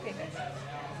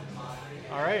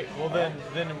All right. Well, then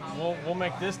we'll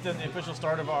make this the official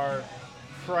start of our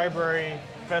FRIBRARY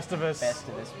Festivus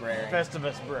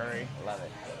Festivus-brary. Love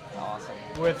it. Awesome.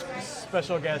 With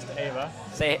special guest Ava.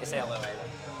 Say hello, Ava.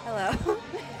 Hello.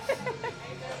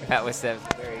 That was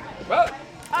very. Whoa!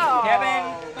 Oh. Kevin!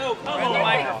 Oh, come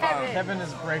on. Kevin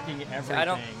is breaking everything. I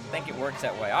don't think it works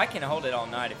that way. I can hold it all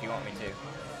night if you want me to.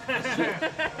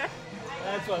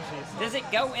 That's what she said. Does it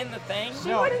go in the thing? She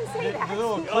wouldn't say that. The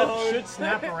little clip should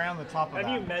snap around the top of that.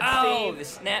 Have you met Oh, Steve? the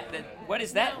snap. What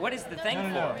is that? What is the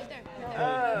thing No.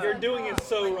 for? You're doing it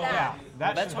so wrong. Yeah,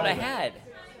 That's what I hold it. had,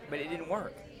 but it didn't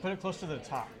work. Put it close to the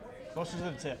top. Closer to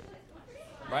the tip.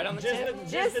 Right on the tip?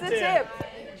 Just the tip.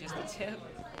 Just the tip.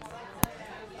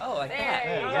 Oh, like There that.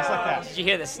 you Yeah, just like that. Did you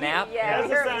hear the snap? Yeah, That's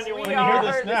the sound you want When to you hear all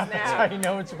the heard snap, that's how you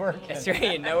know it's working. That's right,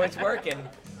 you know it's working.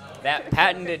 That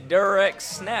patented Durex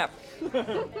snap.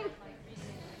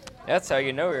 That's how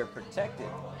you know you're protected.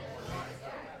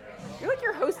 You're like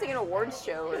you're hosting an awards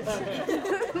show.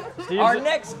 Our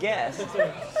next guest.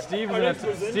 Steve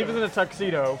is in a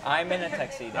tuxedo. I'm in a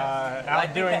tuxedo.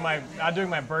 Outdoing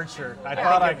my bird shirt. I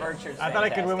thought I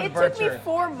could win with It bird took me shirt.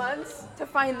 4 months to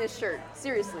find this shirt.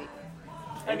 Seriously.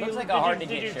 It looks like a hard-to-get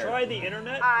Did you shirt. try the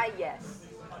internet? Yes.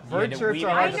 Bird You had to shirts weed are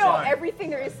it hard I to know find. everything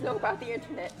there is to know about the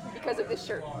internet because of this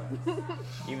shirt.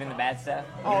 Even the bad stuff?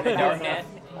 All Even the the dark bad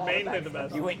net? Mainly the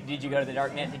best. Did you go to the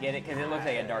dark net to get it? Because it looks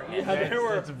like a dark net. Yeah, there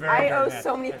were. It's a very I dark owe net.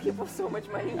 so many people so much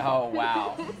money. Oh,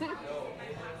 wow.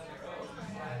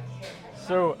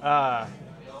 So,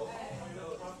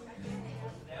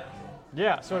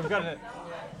 yeah. So we've got a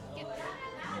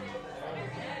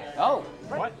Oh,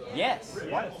 what? yes.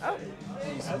 What? Oh,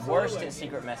 She's worst at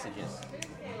secret messages.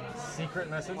 Secret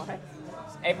message?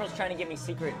 April's trying to give me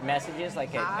secret messages,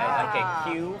 like a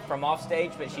cue from off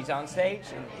stage, but she's on stage.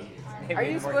 And it are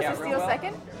you didn't work supposed to out real steal well.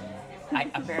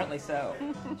 second? Apparently so.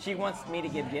 She wants me to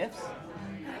give gifts.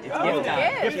 It's Oh, gift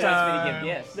time. gift She wants me to time.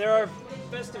 give gifts. There are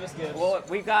Festivus gifts. Well,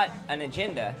 we've got an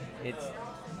agenda. It's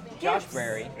Josh Gifts.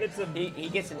 Brary. He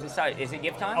gets to decide. Is it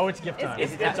gift time? Oh, it's gift time.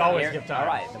 Is it It's time? always Here? gift time. All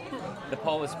right. The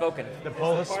poll is spoken. The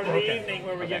poll is part of the spoken. evening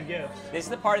where we give gifts. This is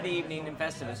the part of the evening in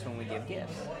Festivus when we give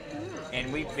gifts.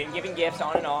 And we've been giving gifts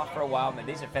on and off for a while, but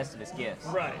these are Festivus gifts.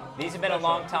 Right. These have been a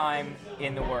long time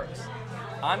in the works.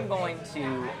 I'm going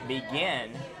to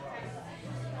begin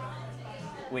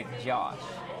with Josh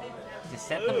to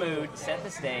set the mood, set the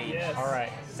stage, Yes. All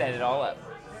right. set it all up.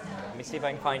 Let me see if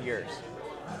I can find yours.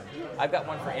 I've got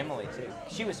one for Emily too.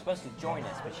 She was supposed to join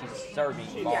us, but she's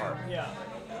serving bar. Yeah.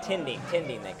 Tending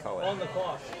they call it. On the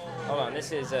clock. Hold on,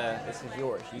 this is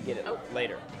yours. You get it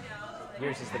later.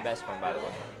 Yours is the best one, by the way.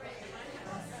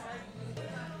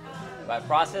 By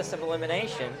process of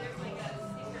elimination,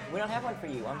 we don't have one for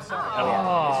you. I'm sorry. Oh,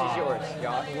 yeah. This is yours,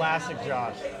 Josh. Classic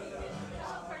Josh.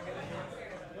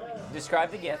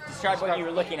 Describe the gift. Describe what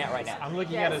you're looking at right now. I'm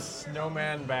looking at a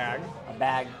snowman bag A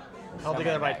bag. held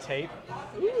together by tape.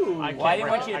 Ooh. I Well, I didn't can't want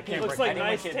break you it. to I can't peek. Looks break like it.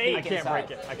 nice I tape. I can't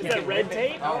break it. I Is can't that red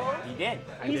tape? Oh, you did.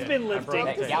 I He's did. been I lifting.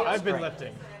 broke the tape. Gout I've been strength.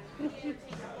 lifting.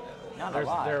 Not a There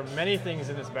lot. are many things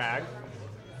in this bag.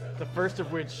 The first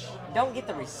of which, Don't get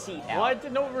the receipt out. well, I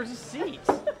didn't know it was a receipt.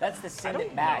 That's the send I it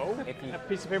don't back. know. If you, A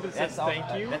piece of paper that that's says all-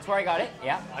 thank you. That's where I got it.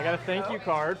 Yeah. I got a thank you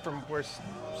card from where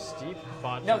Steve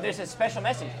bought No, it. there's a special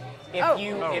message. If Oh.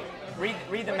 you Oh. If,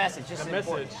 read the message. This The is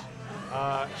important.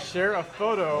 message. Share a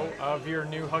photo of your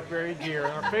new Huckberry gear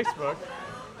on our Facebook,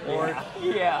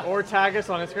 Yeah. or tag us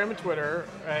on Instagram and Twitter.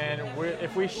 And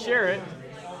if we share it,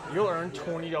 you'll earn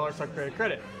 $20 Huckberry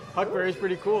credit. Huckberry is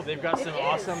pretty cool. They've got some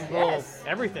awesome little Yes.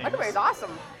 everything. Huckleberry's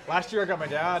awesome. Last year, I got my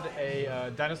dad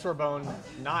a dinosaur bone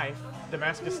knife,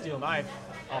 Damascus steel knife,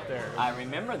 off there. I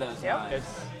remember those guys.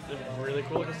 It's really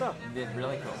cool looking stuff. Did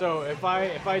really cool. So if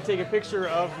I take a picture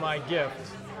of my gift,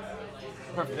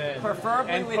 then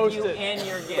Preferably and with post you it in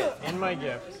your gift. in my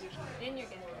gift, In your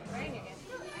gift. Right in your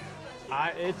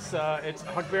gift. it's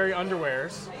Huckberry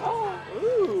underwears, Oh.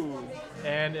 Ooh.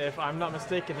 and if I'm not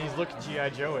mistaken, these look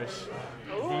GI Joe-ish.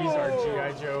 These are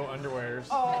GI Joe underwears.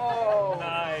 Oh.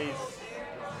 Nice.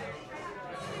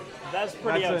 That's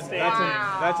pretty That's outstanding.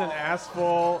 that's an ass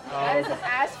full. That is an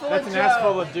ass full That's of an ass Joe.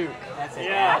 full of Duke. That's it.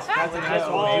 Yeah. That's an ass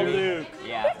full all of Duke. Luke.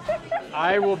 Yeah.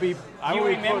 I will be. I Do you will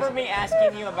be remember post- me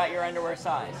asking you about your underwear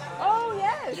size? Oh,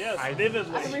 yes. Yes,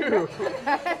 vividly. Phew.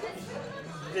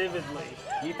 Vividly.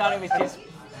 You thought it was just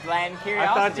bland I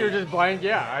curiosity. thought you were just blind.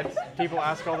 Yeah, people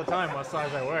ask all the time what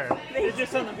size I wear. It's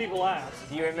just something people ask.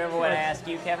 Do you remember what I asked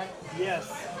you, Kevin?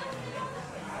 Yes.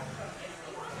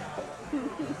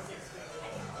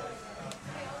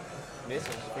 This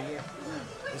is for you.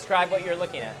 Describe what you're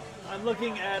looking at. I'm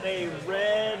looking at a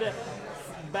red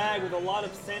bag with a lot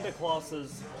of Santa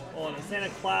Clauses on a Santa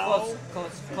Claus.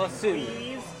 Close.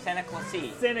 Cleese. Santa Claus.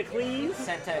 Santa Cleese.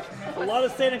 Santa A lot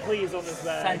of Santa Cleese on this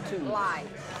bag. Santu. Lie.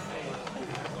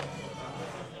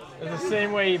 It's the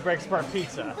same way he breaks apart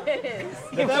pizza. It is.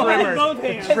 The That one in trimmers. both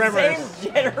hands. The trimmers.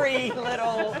 Same jittery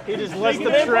little He just lets the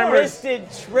limp trimmers.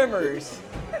 wristed trimmers.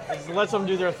 Just lets them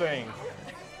do their thing.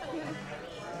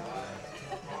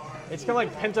 It's kind of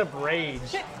like pent up rage.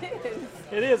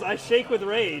 It is. I shake with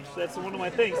rage. That's one of my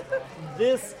things.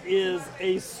 This is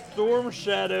a Storm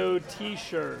Shadow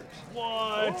T-shirt.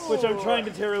 What? Which I'm trying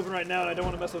to tear open right now, and I don't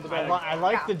want to mess with the bag. I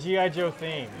like the G.I. Joe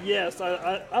theme. Yes,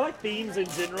 I like themes in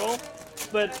general,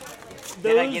 but those,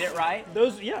 Did I get it right?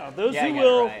 Those Yeah, who I got it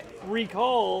will right.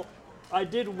 recall, I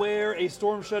did wear a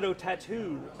Storm Shadow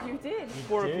tattoo You did.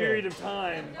 for a did. period of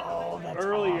time Oh, that's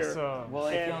earlier. awesome. Well,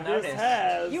 if And you'll this notice,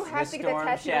 has You have The to get Storm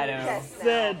that tattoo Shadow on your chest now.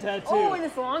 said tattoo. Oh, and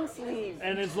it's long sleeve.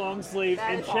 and it's long sleeve.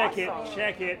 That And is check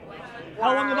awesome. it.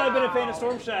 How long have I been a fan of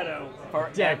Storm Shadow?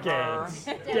 forever. Decades.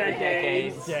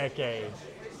 Decades. Decades.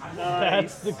 Nice.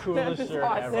 That's the coolest That is shirt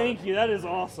awesome. ever. Thank you. That is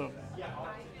awesome.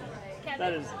 Kevin,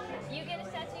 That is. you get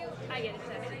a tattoo, I get a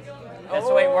tattoo. That's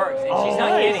the way it works, and she's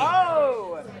not Oh. kidding.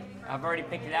 Oh, I've already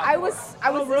picked it out. I for was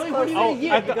her. this really? What close. do you Oh,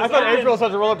 mean? I, Because I thought I- April was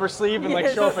supposed to roll up her sleeve and like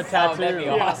show off a Oh, tattoo. that'd be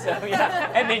awesome.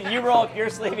 Yeah. And then you roll up your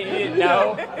sleeve and you didn't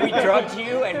know. We drugged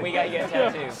you and we got you a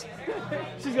tattoo.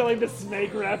 She's got like the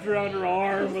snake wrapped around her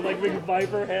arm with like big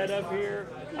viper head up here.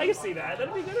 I can see that.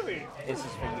 That'd be good of me. This is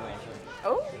for you, Angel.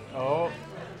 Oh, Oh,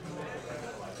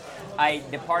 I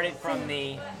departed from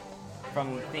the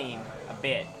theme a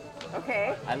bit.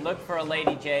 okay. I looked for a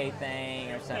Lady J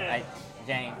thing or something.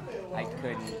 Jane, I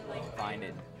couldn't find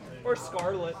it. Or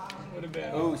Scarlet would have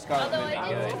been. Ooh, Scarlet Although would I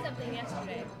be did see good. something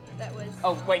yesterday that was.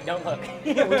 Oh, wait, don't look.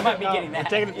 We might be getting that.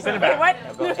 take it, send it Wait, back. what?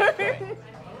 No, go ahead, go ahead.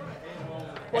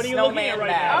 What A are you looking snowman at right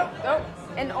bag.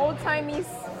 Oh, an old-timey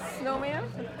snowman.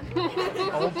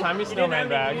 Old timey snowman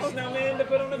bag. Snowman to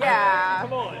put on the Yeah. bag.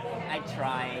 Come on. I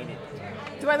tried.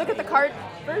 Do I look at the card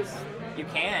first? You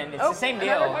can. It's Oh, the same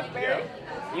another deal. Huckberry.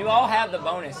 You all have the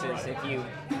bonuses if you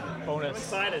I'm Bonus.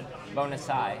 excited. bonus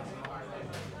high.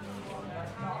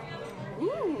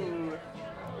 Ooh,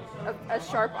 a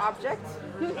sharp object.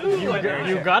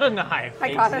 You got a knife.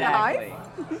 I got a Exactly.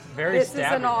 knife. Very This is a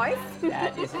stabby. knife.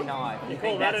 That is a knife. You call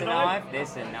think that that's a a knife? knife? This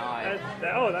is a knife.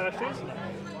 That actually is a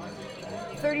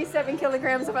knife. 37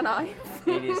 kilograms of a knife.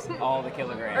 It is all the Or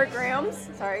kilograms. grams.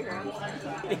 Sorry, grams.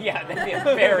 Yeah, that'd be a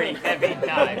very heavy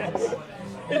knife.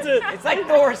 It's like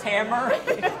Thor's hammer.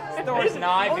 It's Thor's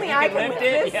knife. Only if you I can can lift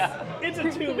lift it, this. yeah. It's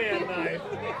a two-man knife.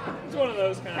 It's one of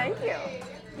those kind. Thank you.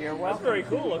 You're That's welcome. very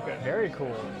cool looking. Very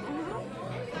cool.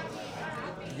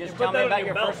 Just put tell me that on about your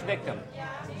your belt. first victim.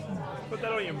 Put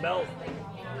that on your belt.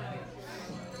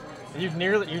 You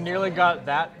nearly got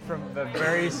that from the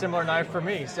very similar knife for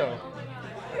me. So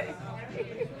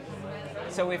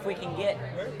So if we can get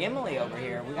Emily over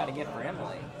here, we got a gift for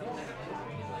Emily.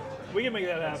 We can make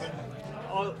that happen.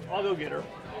 I'll go get her.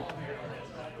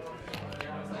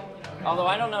 Although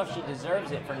I don't know if she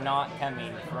deserves it for not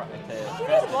coming to She did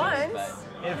Festivus, once.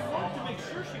 but if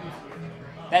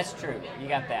that's true. You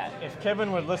got that. if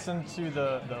Kevin would listen to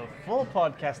the full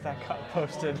podcast that got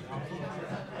posted,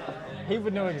 he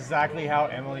would know exactly how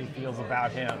Emily feels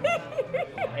about him.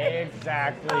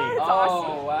 Exactly.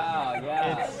 Oh wow,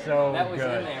 yeah. It's so that was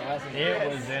good. in there, wasn't it?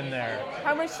 It was in there.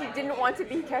 How much she didn't want to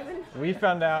be Kevin? We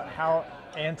found out how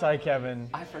anti-Kevin,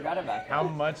 I forgot about that. how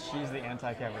much she's the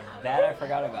anti-Kevin. That I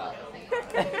forgot about.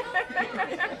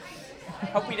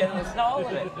 Hope he doesn't listen to all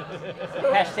of it.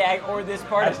 Hashtag or this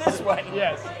part of this one.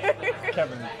 Yes.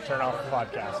 Kevin, turn off the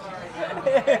podcast.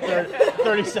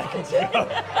 30 seconds ago.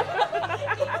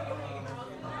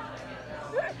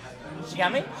 She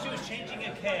got me? She was changing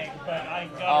a keg, but I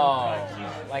got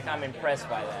Oh, like I'm impressed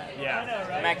by that. Yeah. know,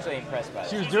 right? I'm actually impressed by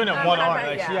She that. was doing it one arm.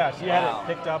 Like, Yeah. she had Wow. it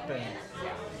picked up and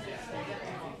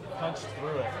punched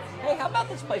through it. Hey, how about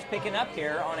this place picking up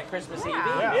here on a Christmas Eve?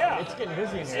 Yeah, Yeah. it's getting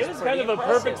busy in It here. was pretty kind of a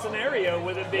impressive. perfect scenario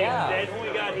with it being Yeah. dead when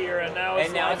we got here, and now it's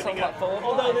And now it's livening somewhat up. full of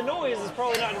Although life. the noise is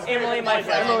probably not as Emily, good my as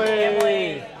friend. Emily.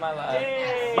 Emily, my love.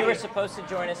 Yay. You were supposed to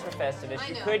join us for Festivus.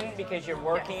 You couldn't because you're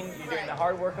working. You're doing the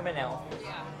hard work of an elf.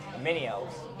 Many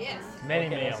elves. Yes. Many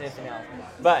Working as meals. if an elf.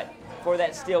 But for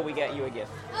that, still, we got you a gift.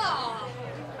 Oh.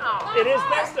 It is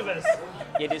Festivus.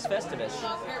 It is Festivus.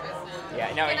 Yeah,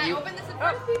 no, Can I you. open this in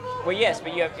front of people? Well, yes,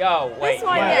 but you have. Oh, wait. This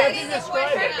one, you- yes.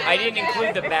 I didn't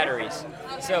include the batteries,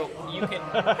 so you can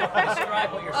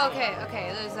describe what you're saying.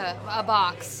 Okay, there's a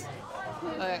box.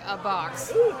 A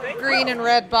box. Green and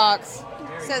red box.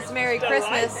 Says Merry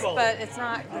Christmas, Delightful. but it's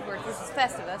not. This is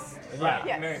Festivus, Yeah.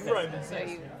 Yes. Merry Right. Festivus. so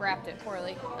you wrapped it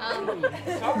poorly.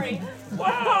 Sorry. Wow.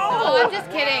 Oh, I'm just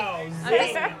kidding. Wow. I'm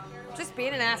just, Zing. Just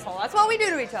being an asshole. That's what we do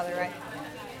to each other, right?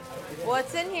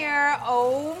 What's in here?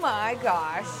 Oh my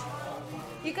gosh.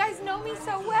 You guys know me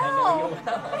so well.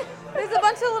 There's a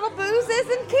bunch of little boozes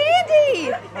and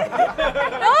candy.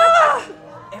 Ah!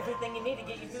 Everything you need to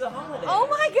get you through the holidays. Oh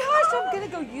my gosh, I'm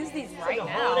gonna go use these right now.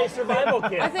 Holiday survival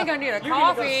kit. I think I need a You're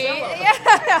gonna go coffee. sell 'em.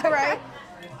 Yeah, right.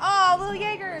 Oh, little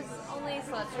Jaegers. Only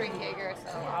so let's drink Jaeger,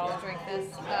 so I'll drink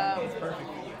this.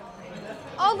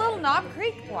 Oh, little Knob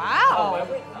Creek. I Wow.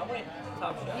 went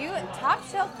top shelf. You top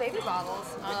shelf baby bottles.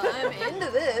 I'm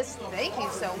into this. Thank you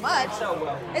so much. So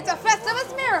well. It's a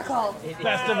Festivus miracle.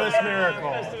 Festivus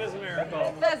miracle. Festivus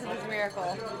miracle. Festivus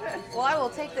miracle. Well, I will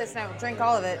take this and I will drink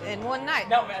all of it in one night.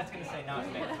 No, man, I was gonna say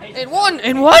not man. Hey, In one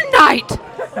night.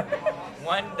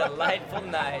 one delightful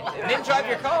night. And then drive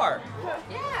your car.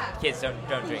 Yeah. Kids, don't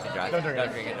drink and drive. Don't drink and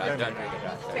and drive. drive.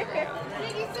 Don't drink and drive.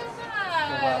 Thank you so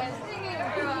much. Thank you.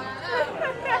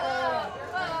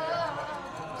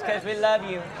 Because we love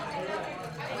you.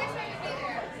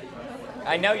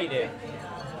 I know you do.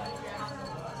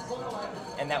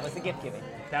 And that was the gift giving.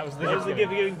 That was the That was the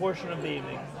gift gift giving portion of the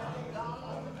evening.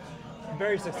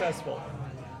 Very successful.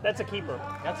 That's a keeper.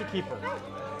 That's a keeper.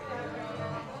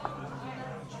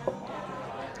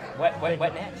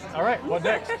 What next? All right, what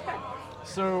next?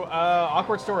 So,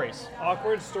 awkward stories.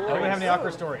 Awkward stories. Do we have any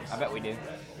awkward stories? I bet we do.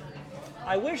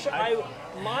 I wish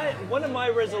one of my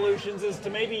resolutions is to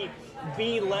maybe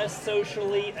be less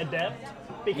socially adept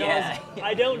because Yeah.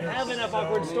 I don't have enough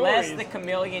awkward stories. Less the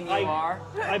chameleon you are.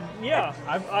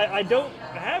 I don't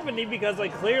have any because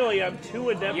clearly I'm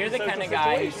too adept. You're at the social kind of guy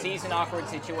who situations. sees an awkward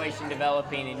situation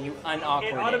developing and you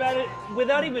unawkward And it. automatic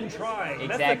without even trying.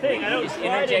 Exactly. That's the thing. I You don't just try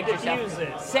to interject diffuse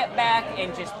yourself. it. Sit back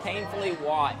and just painfully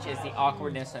watch as the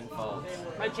awkwardness unfolds.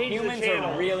 I changed Humans the channel.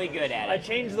 are really good at I it.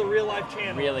 changed the real life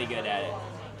channel. Really good at it.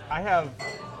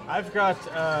 I've got,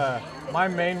 my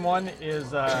main one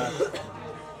is,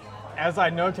 as I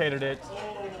notated it,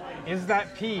 is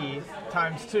that P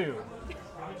times 2?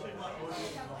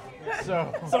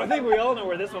 So, So I think we all know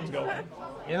where this one's going.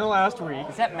 in the last week,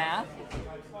 Is that math?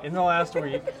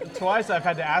 twice I've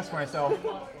had to ask myself,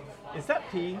 is that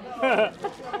P?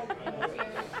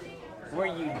 Were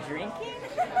you drinking?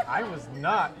 I was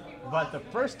not, but the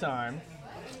first time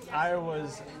I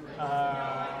was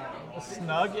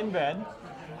snug in bed,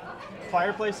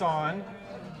 fireplace on.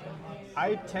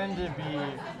 I tend to be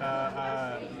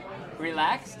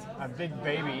Relaxed? a big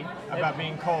baby about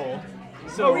being cold.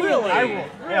 So Oh, really? I will,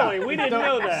 Really? We didn't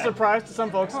know that. Surprise to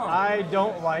some folks, I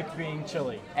don't like being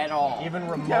chilly, At all. even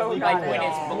remotely not cold. Like when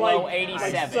it's below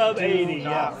 87. sub Do 80.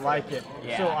 not Yeah. like it.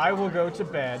 Yeah. So I will go to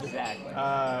bed, Exactly.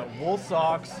 wool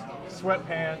socks,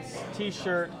 sweatpants,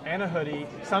 t-shirt, and a hoodie,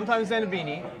 sometimes and a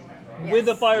beanie, With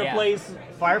the fireplace.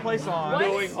 fireplace on.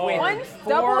 Going home. With One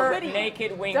double 4 hoodie. naked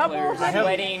Double winklers hoodie.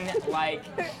 sweating like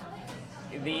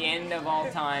the end of all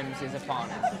times is upon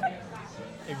us.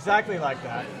 Exactly like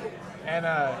that. And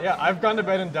yeah, I've gone to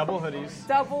bed in double hoodies.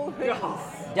 Double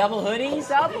hoodies. Double hoodies?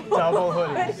 Double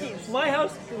hoodies. My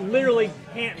house literally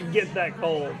can't get that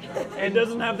cold. It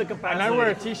doesn't have the capacity. And I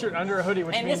wear a t-shirt under a hoodie,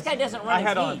 which And means this guy doesn't run I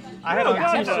had his on heat. I had Oh, on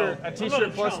God, a t-shirt, no. a t-shirt I'm not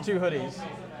a plus chump. 2 hoodies.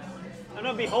 I'm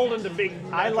not beholden to big.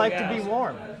 I natural like to gas. be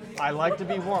warm. I like to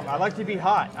be warm. I like to be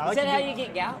hot. I like Is that to how be, you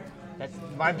get gout? That's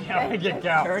my how I get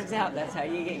gout. Turns out that's how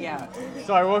you get gout.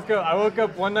 So I woke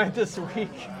up one night this week,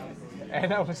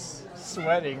 and I was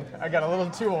sweating. I got a little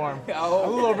too warm. Oh. A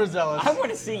little overzealous. I want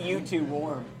to see you two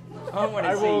warm. I want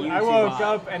to see you two I woke hot.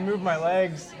 up and moved my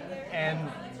legs, and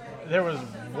there was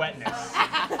wetness.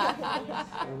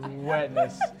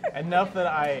 Wetness. Enough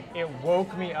that it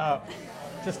woke me up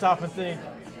to stop and think,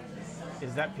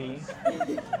 is that pee?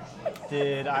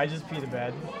 Did I just pee the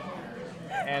bed?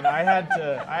 And I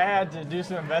had to do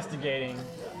some investigating.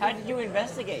 How did you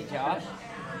investigate, Josh?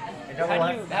 I got a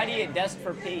lot- How do you dust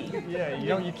for pee? Yeah,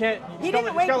 you can't. He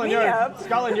didn't wake me up.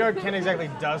 Scotland Yard can't exactly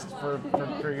dust for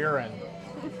urine,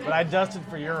 but I dusted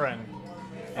for urine.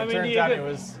 I It mean, turns you out could- it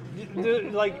was.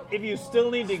 Like, if you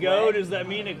still need to go, Sweat. does that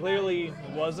mean it clearly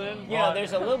wasn't? You know,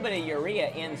 there's a little bit of urea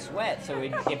in sweat, so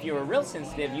if you were real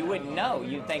sensitive, you wouldn't know.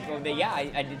 You'd think, well, yeah,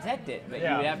 I detect it, but you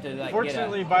would have to like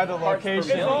Fortunately, get a by the parts per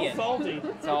location, It's all million. salty.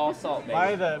 It's all salt,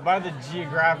 baby. by the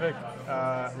geographic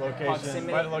location,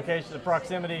 Proximity. by the location, the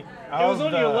proximity It was of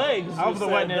on the, your legs, of you the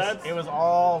said. wetness, That's- it was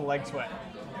all leg sweat.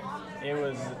 It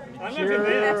was I'm not pure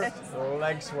convinced.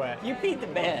 leg sweat. You peed the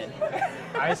bed,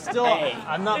 I'm not It's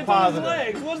on his positive.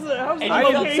 legs. What's the? How's and the you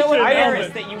felt location so of embarrassed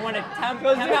it? that you want to come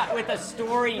out with a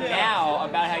story now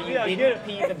about how you didn't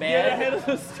pee the Get ahead bed. of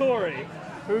the story.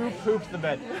 Who pooped the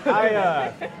bed?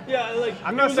 Yeah, like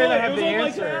I'm it not was saying all- I have it was the all my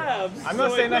answer. calves, I'm not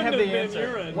so saying it I have couldn't the have been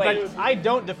answer. urine. Wait. But I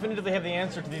don't definitively have the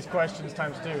answer to these questions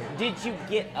times 2. Did you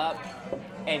get up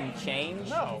and change?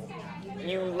 No.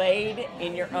 You laid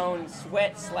in your own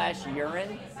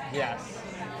sweat/urine? Yes.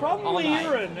 Probably all night.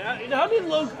 urine. How did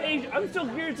location? I'm still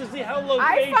curious to see how I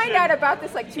location. find out about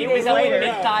this like 2 It days was only later.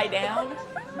 mid-thigh down?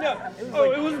 Yeah.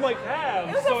 Oh, it was my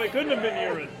calves, so it couldn't have been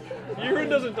urine. Urine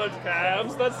doesn't touch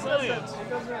calves. That's science. It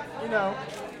doesn't, you know.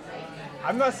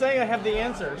 I'm not saying I have the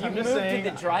answers. You I'm moved just to saying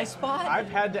the dry spot? I've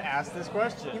had to ask this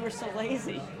question. You were so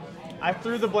lazy. I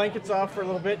threw the blankets off for a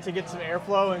little bit to get some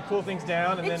airflow and cool things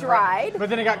down, and It then dried. but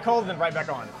then it got cold, and then right back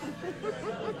on.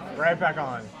 Right back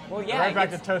on. Well, yeah, Right back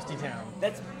to it's- Toasty Town.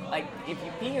 That's like if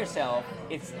you pee yourself,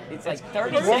 it's like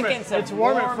 30 It's warm at- seconds of it's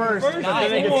warm at first, but nice,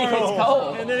 then it and gets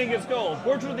cold. And then it gets cold.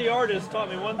 Portrait of the Artist taught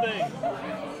me one thing.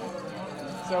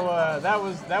 So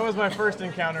that was my first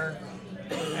encounter,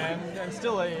 and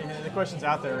still the question's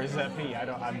out there: is that pee?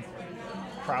 I'm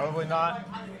probably not.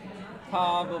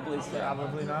 Probably so.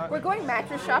 Probably not. We're going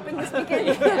mattress shopping this weekend.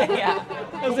 Yeah.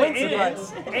 I was like,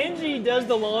 Coincidence. Angie does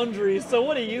the laundry, so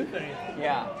what do you think?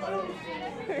 Yeah.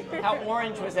 How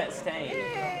orange was that stain?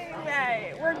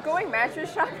 Right. We're going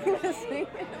mattress shopping this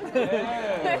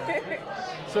weekend.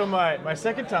 So my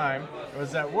second time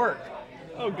was at work.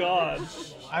 Oh God.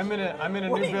 I'm in a What are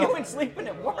new you building. doing sleeping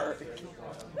at work?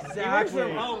 Exactly.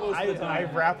 from home most of the time.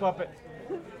 I wrap up at.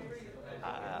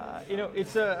 You know,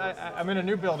 I'm in a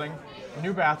new building,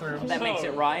 new bathrooms, That makes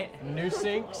it right. new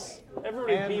sinks,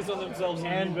 Everybody And- pees on themselves in a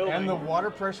new and building. the water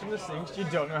pressure in the sinks. You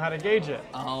don't know how to gauge it.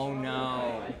 Oh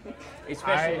no.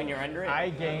 Especially when you're under it. I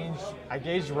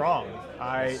gauged wrong.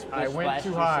 I went splashed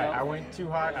too high. yourself? I went too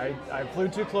high. I flew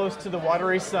too close to the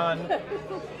watery sun,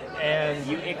 and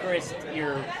You Icarus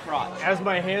your crotch. as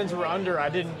my hands were under,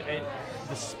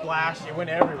 the splash, it went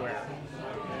everywhere.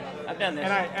 I've done this.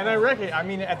 And I reckon, I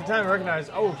mean, at the time I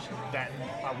recognized, oh, that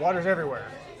water's everywhere.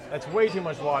 That's way too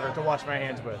much water to wash my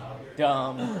hands with.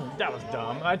 Dumb. That was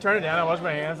dumb. I turn it down. I wash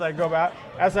my hands. I go back.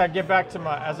 As I go back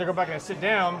and I sit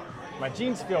down, my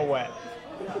jeans feel wet.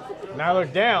 Now I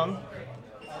look down,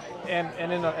 and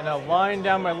in a line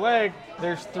down my leg,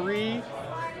 there's 3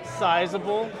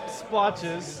 sizable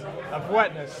splotches of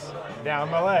wetness down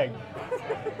my leg.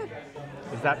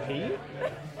 Is that pee?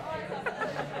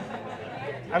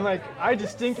 I'm like, I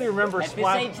distinctly remember At this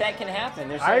splat. age, that can happen.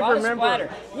 There's a I lot remember- of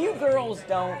splatter. You girls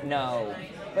don't know,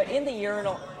 but in the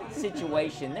urinal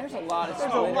situation, there's a lot of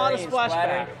There's a lot of splittering and splashback.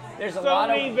 splattering. There's a so lot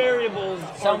many of variables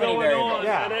so are many going variables. on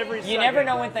Yeah. at every You second. never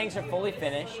know when things are fully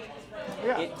finished.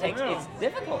 Yeah. It takes. Yeah. It's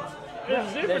difficult. It's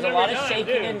different There's a every lot of time,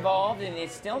 shaking too. involved, and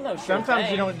it's still no sure Sometimes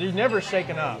thing. you're never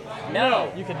shaken up.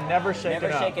 No, You can never shake never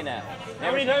it up. shaken up.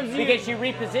 How many times do you- Because you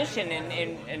reposition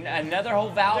and another whole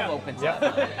valve Yeah. opens Yep.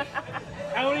 up.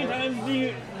 How many times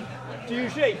do you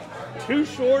shake? Too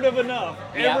short of enough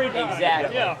every Yeah, time.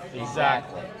 exactly. Yeah.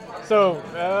 Exactly. So,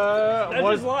 That's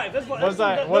was just life. That's life. was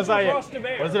that's was a I cross to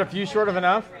bear. was it a few short of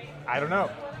enough? I don't know.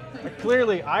 But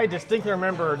clearly, I distinctly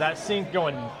remember that sink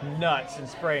going nuts and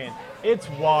spraying. It's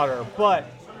water, but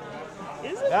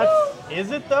Is it that's though?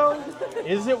 is it though?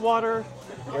 Is it water,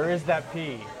 or is that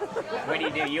pee? What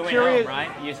do? You went Curious- home, right?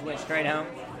 You just went straight home.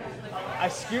 I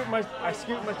scoot my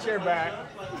chair back.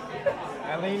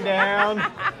 I lean down.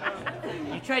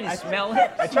 You tried to smell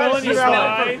it. I try to Smelling your smell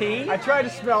thigh. it. for pee. I try to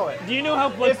smell it. Do you know how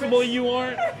flexible you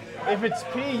aren't? If it's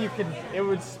pee, it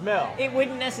would smell. It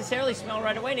wouldn't necessarily smell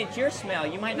right away, and it's your smell.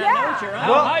 You might not know it's your own.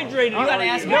 How hydrated you are gotta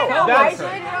you? ask No, your how that's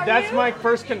coworker. hydrated are that's you?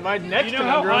 my next You know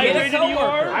how conundrum. Get a hydrated you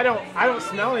coworker. are? I don't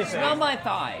smell anything. Smell my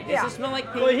thigh. Does Yeah. it smell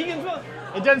like pee? Well, he can smell.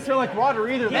 It doesn't smell like water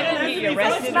either. That though. doesn't have get to you be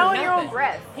arrested or Smelling your own nothing.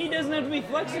 breath. He doesn't have to be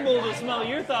flexible to smell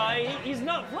your thigh. He's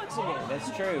not flexible.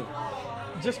 That's true.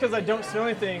 Just because I don't smell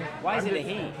anything. Why is I'm it a just-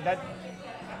 he?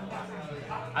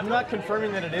 I'm not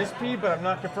confirming that it is pee, but I'm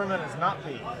not confirming that it's not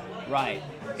pee. Right.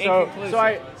 So Inconclusive.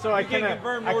 I You can't kind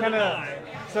confirm of nor deny.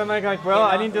 so I'm like well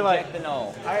I Cannot need to like reject the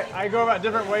null. I go about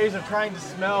different ways of trying to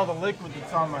smell the liquid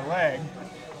that's on my leg.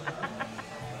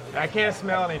 I can't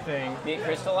smell anything. Did it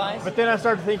crystallize? But then I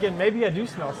started thinking maybe I do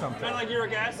smell something. Kind of like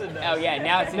uric acid does. Oh yeah,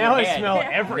 now it's in Now your I head. smell Now,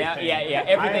 everything. yeah.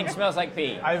 Everything I'm- smells like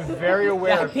pee. I'm very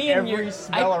aware I of pee in every your,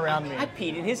 smell around me. I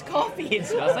peed in his coffee. It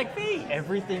smells like pee.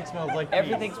 Everything smells like pee.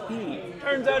 Everything's pee.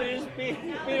 Turns out he just peed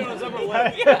on his upper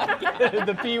lip.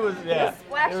 The pee was it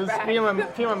was Flashback.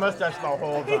 pee on my mustache the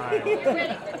whole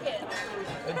time.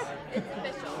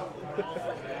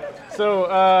 So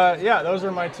yeah, those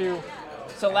are my two.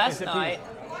 So last Is it pee? night,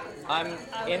 I'm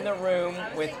in the room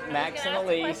with Max and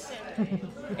Elise,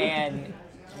 and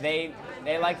they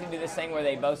like to do this thing where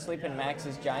they both sleep in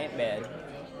Max's giant bed,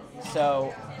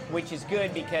 So, which is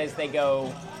good because they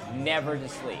go never to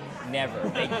sleep. Never.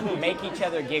 They make each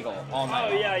other giggle all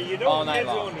night. Oh, yeah, you don't all night get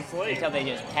long going to sleep. until they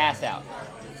just pass out.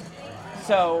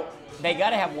 So they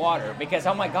got to have water because,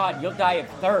 oh my God, you'll die of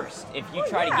thirst if you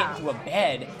try to get into a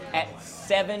bed at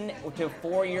 7 to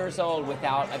 4 years old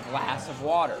without a glass of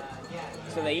water.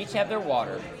 So they each have their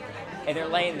water, and they're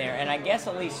laying there. And I guess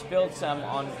Elise spilled some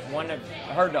on one of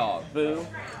her dog, Boo,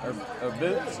 or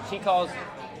Boots. She calls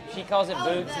it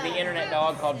Boots. The internet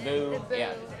dog called Boo.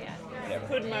 Yeah. Whatever.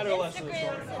 Couldn't matter less of the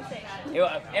story.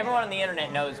 Everyone on the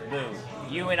internet knows Boo.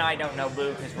 You and I don't know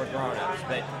Boo because we're grown-ups,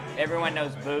 but everyone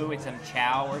knows Boo. It's some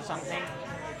chow or something.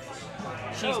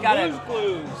 She's got Blue's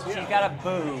Clues. She's got a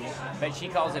Boo, but she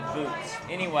calls it Boots.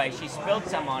 Anyway, she spilled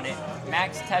some on it.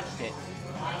 Max touched it,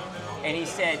 and he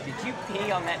said, "Did you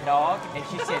pee on that dog?" And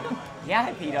she said, "Yeah,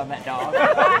 I peed on that dog."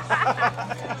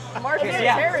 Mark your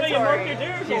Yeah. So you mark your territory.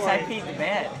 territory. She says, "I peed the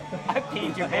bed. I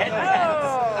peed your bed." Max."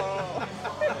 Oh.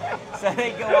 So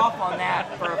they go off on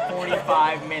that for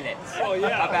 45 minutes. Oh,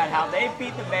 yeah. About how they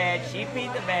peed the bed, she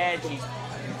peed the bed, she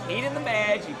peed in the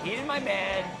bed, she peed in my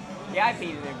bed. Yeah, I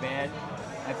peed in their bed.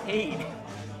 I peed.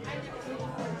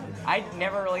 I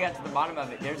never really got to the bottom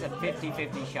of it. There's a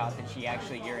 50-50 shot that she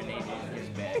actually urinated in his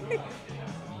bed.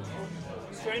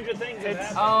 Stranger things have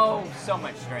happened. Oh, so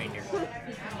much stranger.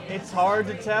 It's hard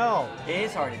to tell. It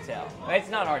is hard to tell. It's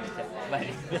not hard to tell, but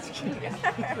it's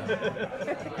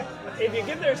If you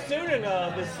get there soon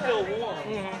enough, it's still warm.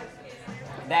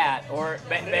 that, or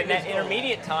but that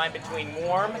intermediate time between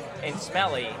warm and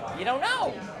smelly, you don't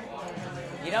know.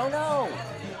 You don't know.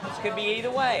 This could be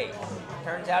either way.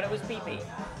 Turns out it was pee-pee.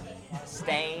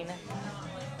 Stain.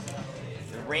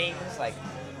 The rings, like,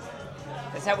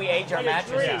 that's how we age our Like a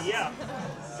tree, mattresses. yeah.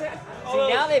 See,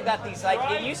 now they've got these, like,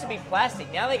 it used to be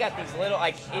plastic. Now they got these little,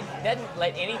 like, it doesn't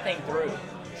let anything through.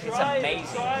 It's amazing.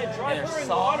 Try And they're pouring soft.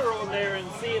 water on there and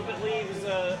see if it leaves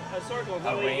a circle.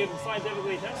 That way you ring. can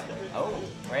scientifically test it. Oh,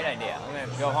 great idea. I'm going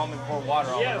to go home and pour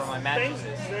water all Yes, over my thanks.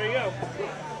 mattresses. There you go.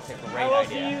 It's a great How else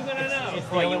idea. are you gonna know? It's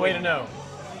the Well, only you way to wouldn't. know.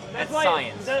 That's like,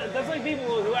 science. That's like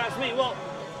people who ask me, well,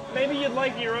 maybe you'd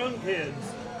like your own kids.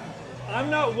 I'm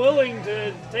not willing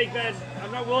to take that.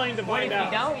 I'm not willing to What if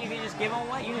find you out. don't? You can just give them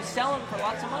away. You can sell them for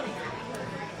lots of money.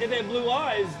 If they have blue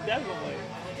eyes, definitely.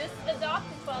 Just adopt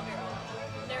a 12-year-old.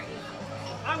 They're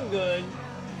easy. I'm good.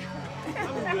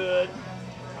 I'm good.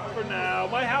 For now.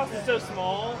 My house is so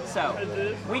small. So, as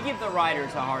is. we give the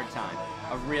writers a hard time.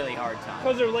 A really hard time.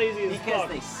 Because they're lazy as Because fuck.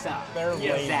 they suck. They're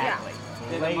Yeah. lazy. Exactly.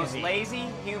 They're the most Lazy. lazy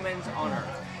humans on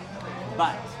earth.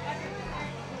 But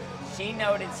she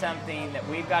noted something that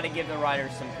we've got to give the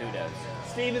writers some kudos.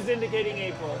 Steve is indicating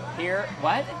April. Here,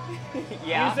 what?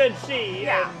 Yeah. You said she.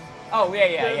 Yeah. And Oh,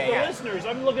 yeah. the listeners.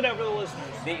 I'm looking out for the listeners.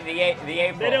 The April.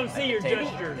 They don't see at the your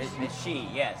table. gestures. The she,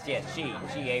 yes,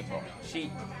 she April.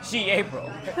 She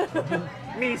April.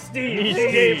 Me, Steve. Me, she,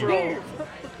 Steve. April.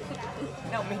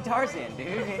 No, me Tarzan,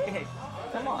 dude.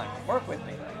 Come on, work with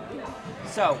me.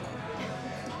 So,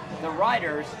 the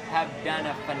writers have done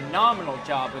a phenomenal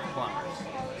job with plumbers.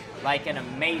 Like an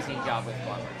amazing job with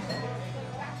plumbers.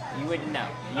 You wouldn't know.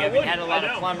 You I haven't wouldn't, had a I lot of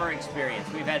don't. plumber experience.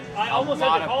 We've had I a almost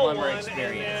lot had to of call plumber one,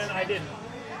 experience. and then I didn't.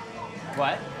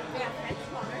 What? Yeah, French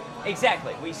plumber.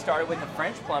 Exactly. We started with a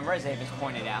French plumber, as Avis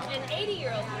pointed out. An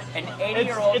 80-year-old French An plumber.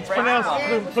 80-year-old It's French pronounced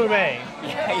plumber. plume.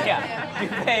 Yeah.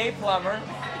 Duvet plumber.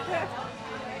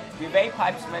 Duvet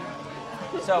pipesman.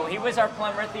 So he was our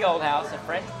plumber at the old house, a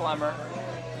French plumber.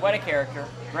 What a character.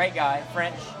 Great guy.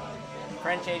 French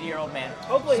 80-year-old man.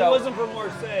 Hopefully So, he wasn't from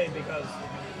Marseille because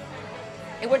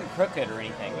It wasn't crooked or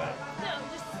anything. No,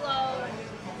 just slow,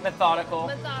 Methodical.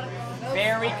 methodical.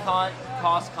 Very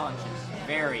cost conscious.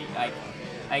 Very.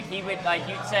 Like he would, like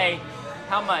you'd say,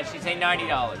 how much? He'd say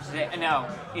 $90. He'd say, no,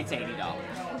 it's $80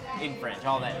 in French.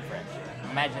 All that in French.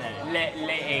 Imagine that.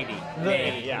 Le 80. Le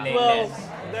 80. Yeah. Le well, less.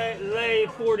 they lay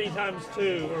 40 times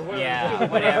 2 or whatever. Yeah,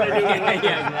 whatever. They do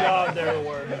Yeah. God, they're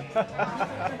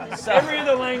work. So, Every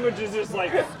other language is just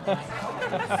like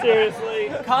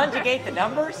seriously. conjugate the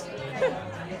numbers.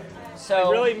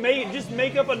 So Really, just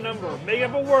make up a number. Make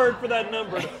up a word for that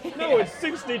number. No, it's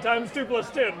 60 times 2 plus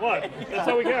 10. What? That's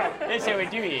how we count. that's how we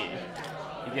do it.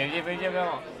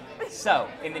 So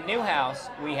in the new house,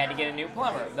 we had to get a new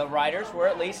plumber. The writers were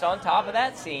at least on top of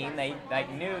that scene. They knew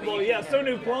that. Well, you yeah, could- so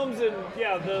new plums and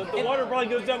yeah, the water probably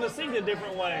goes down the sink a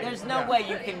different way. There's no way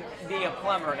you can be a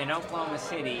plumber in Oklahoma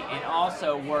City and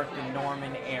also work the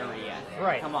Norman area.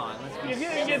 Right. Come on, let's be You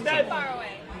get serious. that Far away.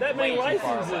 that many Way too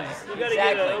far licenses. away. You gotta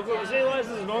get Exactly. a Oklahoma City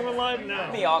license, Norman life? No.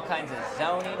 Be all kinds of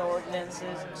zoning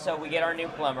ordinances. So we get our new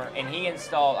plumber, and he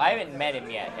installed. I haven't met him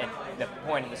yet. At the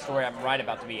point of the story I'm right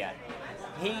about to be at,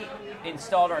 he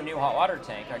installed our new hot water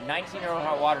tank. Our 19-year-old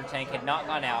hot water tank had not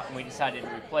gone out, and we decided to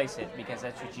replace it because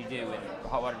that's what you do. And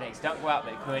hot water tanks don't go out,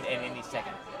 but it could at any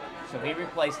second. So he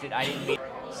replaced it. I didn't need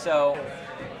it. So,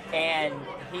 and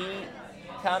he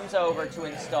comes over to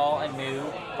install a new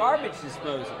garbage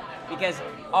disposal because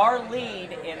our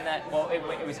lead in that, well,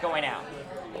 it was going out.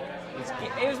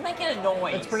 It was making a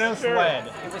noise. It's pronounced Sure.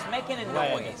 lead. It was making a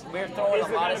Lead. noise. We were throwing Is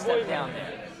a it lot of stuff avoiding down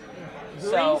there.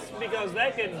 Grease, So, because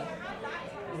that can.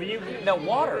 Were you, no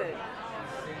water.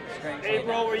 Strangely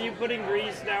April, enough. were you putting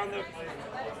grease down the?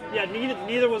 Yeah,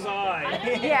 neither was I.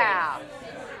 Yeah.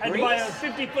 Had to buy a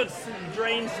Grease? 50-foot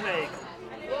drain snake.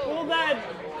 Well, that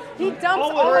He dumps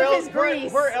Oh, all Where of else, his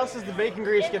grease. where else is the bacon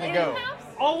grease gonna go?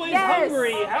 always Yes.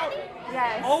 hungry.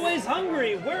 Yes. Always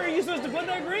hungry. Where are you supposed to put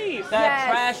that grease? The Yes.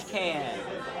 trash can.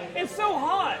 It's so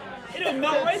hot. It'll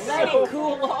melt right Let through. it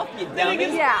cool off, you Then it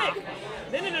gets dummy. Yeah. thick.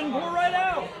 Then it doesn't pour right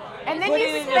out. And then Put you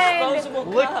it in a spend.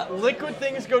 disposable cup. Liquid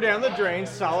things go down the drain,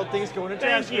 solid things go in a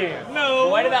trash Thank you. can. No.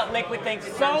 What about liquid things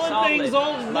that turn Solid things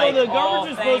all- no, like the all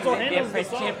garbage things disposal at handles the different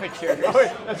solid. temperatures. Oh,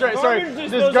 wait, that's right. Sorry, Garbage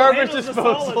this disposal garbage handles the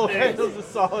disposal solid things. handles the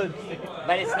solid thing.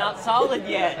 But it's not solid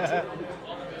yet.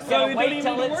 So Gotta you don't wait even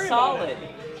till need to it's worry about solid. it.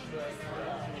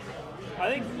 I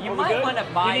think You are we might good? want to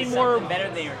buy You need something more. better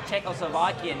than your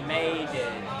Czechoslovakian-made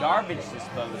garbage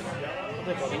disposal.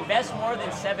 Invest more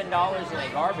than $7 in a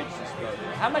garbage disposal.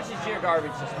 How much is your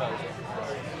garbage disposal?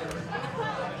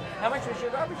 How much was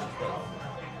your garbage disposal?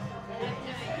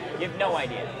 You have no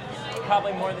idea.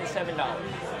 Probably more than $7.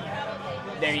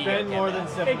 There you Spend go. more Kevin.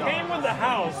 than It $7. came with the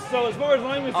house, so as far as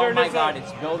I'm Oh concerned, my God!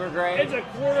 It's builder grade. it's a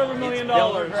 $250,000.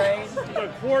 builder grade? It's a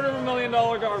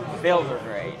 $250,000 garbage. Builder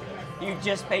grade. You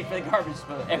just paid for the garbage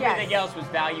disposal. Everything else was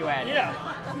value added. Yeah.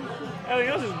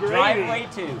 Everything else is gravy. Driveway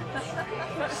too.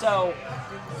 So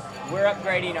we're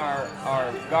upgrading our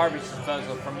garbage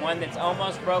disposal from one that's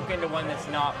almost broken to one that's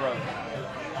not broken,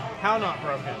 How not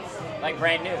broken? like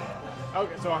brand new.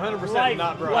 Okay, so 100% Like-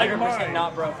 not broken. like 100% mine.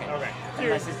 not broken. Okay.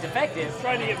 Unless it's defective,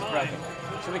 Trying to and get it's mine.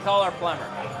 broken. So we call our plumber.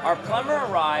 Our plumber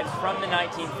arrives from the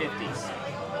 1950s.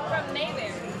 From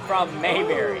Mayberry. From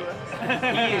Mayberry.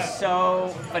 He is so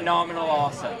phenomenal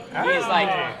awesome. He is like,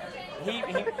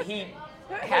 he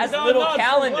has Don little Knotts from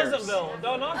calendars. Pleasantville.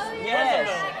 Don Knotts from Yes.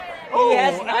 Pleasantville. He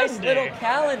has Oh, nice Andy. little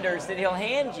calendars that he'll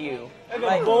hand you. I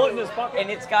got a bullet in his pocket. And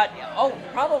it's got,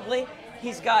 probably.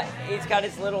 It's got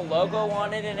his little logo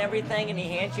on it and everything, and he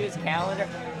hands you his calendar.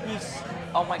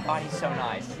 Oh my God, he's so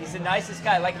nice. He's the nicest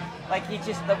guy. Like he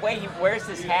just, the way he wears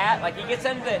this hat, like he gets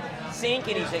under the sink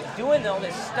and he's like doing all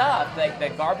this stuff, like the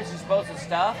garbage disposal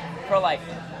stuff, for like,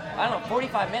 I don't know,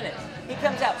 45 minutes. He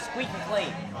comes out squeaky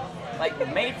clean. Like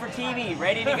made for TV,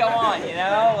 ready to go on, you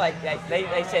know? Like they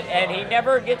said, and he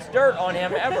never gets dirt on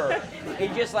him ever.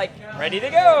 He's just like ready to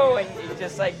go, and he's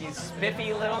just like his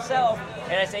spiffy little self.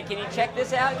 And I said, can you check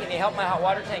this out? Can you help my hot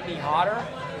water tank be hotter?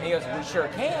 And he goes, we sure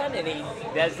can. And he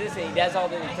does this, and he does all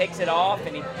this, he takes it off,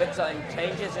 and he puts on,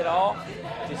 changes it all.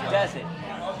 Just does it.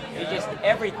 He just,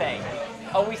 everything.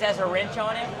 Always has a wrench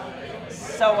on him.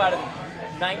 So out of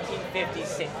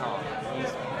 1950s sitcom.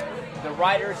 The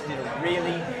writers did a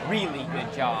really, really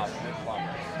good job with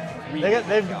plumbers. Really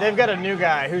They've got a new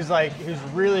guy who's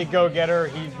really go-getter.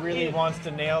 He really wants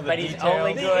to nail the but he's details.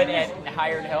 only good at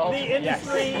hired help. The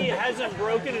industry hasn't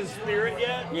broken his spirit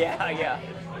yet. Yeah.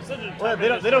 It's such a tough Well, they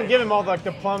industry. don't give him all the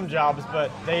plum jobs, but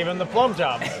they give him the plum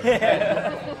jobs. Well,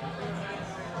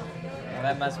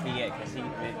 that must be it, because he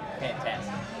did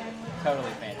fantastic.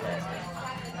 Totally fantastic.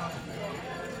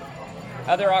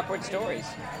 Other awkward stories.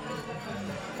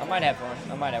 I might have one.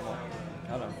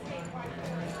 Hold on.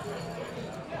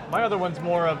 My other one's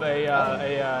more of a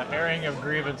airing of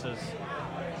grievances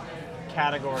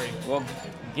category. Well,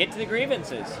 get to the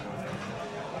grievances.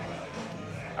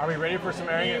 Are we ready for some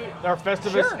airing? Our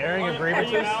Festivus Sure. airing of Are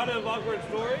grievances? you out of awkward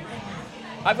stories?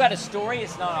 I've got a story.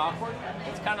 It's not awkward.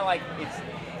 It's kind of like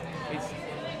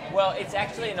it's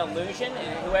actually an illusion,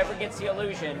 and whoever gets the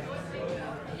illusion,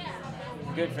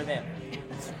 good for them.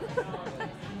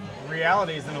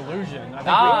 Reality is an illusion.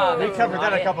 I think we covered not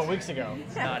that a it. couple weeks ago.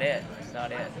 It's not it.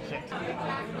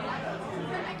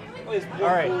 All these poor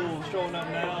All right. fools showing up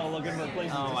now looking for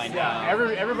places Oh, to I sit. know.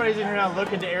 Yeah, everybody's in here now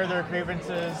looking to air their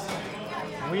grievances.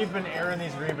 We've been airing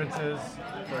these grievances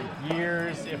for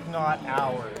years, if not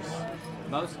hours.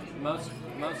 Most of us,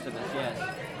 yes.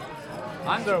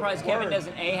 I'm So, surprised Kevin word.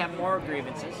 doesn't have more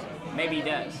grievances. Maybe he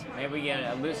does. Maybe we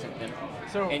gotta elucidate them.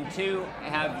 So- And 2,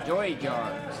 have joy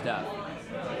jar stuff.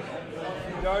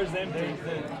 Jar's empty.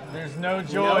 There's no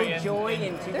joy No in. joy in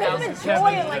There's been 2007.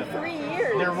 joy in like 3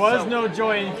 years. There was So- no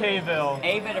joy in K-ville.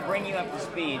 Ava, to bring you up to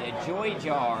speed, a joy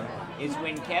jar is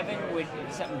when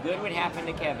something good would happen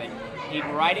to Kevin, he'd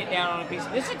write it down on a piece.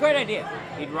 This is a great idea.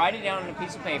 He'd write it down on a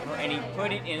piece of paper and he'd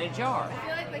put it in a jar,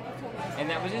 and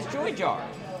that was his joy jar.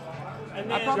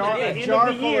 And I then probably at did. the end Jar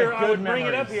of the full of year, I good would bring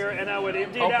it up memories. here and I would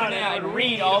empty it Open out it and out I and would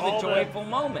read all the joyful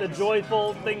moments. The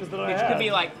joyful things that I Which had. could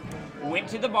be like, went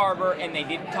to the barber and they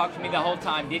didn't talk to me the whole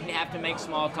time, didn't have to make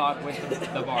small talk with the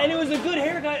barber. And it was a good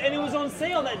haircut, and it was on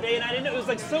sale that day, and I didn't know. It was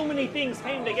like so many things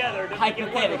came together to make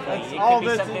it wonderful. Hypothetically, it All could be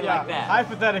this, something yeah, like that.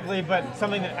 hypothetically, but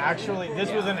something that actually,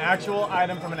 this was an actual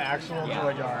item from an actual Yeah.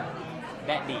 joy jar.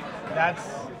 That deep. That's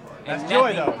And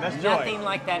joy, nothing- though. That's joy. Nothing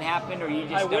like that happened, or you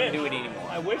just I don't wish. do it anymore.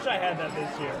 I wish I had that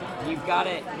this year. You've got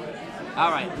it. All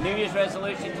right, New Year's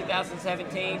resolution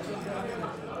 2017.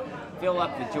 Fill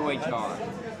up the joy jar.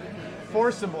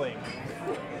 Forcibly.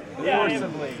 Yeah,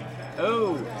 Forcibly.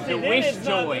 Oh, See, the then wish it's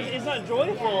not- joy. It's not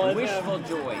joyful. It's, Wishful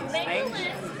joys. Make a Things-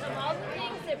 list of all the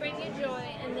things that bring you joy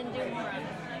and then do more of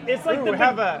it. It's like Ooh, the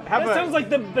have that a- sounds like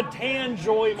the Bataan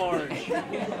Joy March.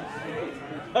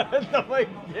 No, wait,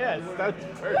 yes,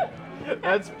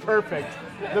 that's perfect.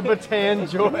 The Bataan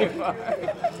joy.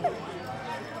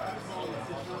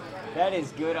 That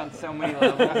is good on so many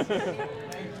levels.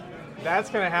 That's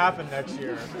gonna happen next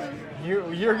year.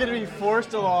 You're gonna be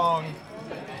forced along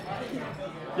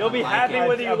You'll be Like happy it.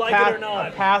 whether you like it or not.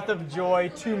 a path of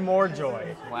joy to more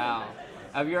joy. Wow.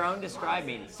 Of your own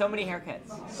describing. So many haircuts.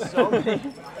 So many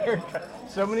haircuts.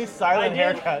 So many silent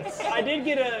haircuts. I did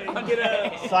get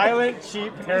a Silent,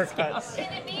 cheap haircuts.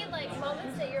 Can it be like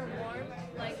moments that you're warm?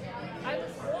 Like, I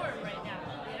was warm right now.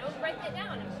 You know, write that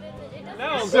down and put it in. It doesn't no.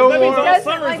 have to So that means warm. all Doesn't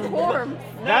summer's like warm.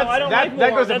 No, I don't like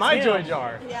that warm. goes in That's my him. joy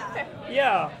jar.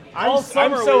 Yeah. I'm, all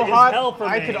summer I'm so is hot, hell for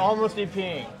I me. could almost be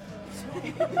peeing.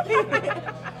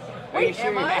 Are you sure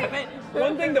am you I? haven't?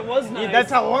 One thing that was nice.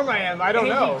 That's how warm I am. I don't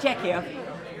Hey, know. you check him.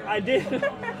 I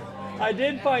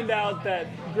did find out that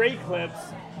Great Clips,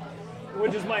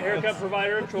 which is my haircut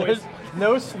provider of choice,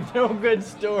 There's no good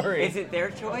story. Is it their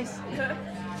choice?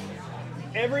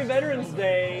 every Veterans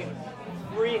Day,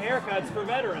 free haircuts for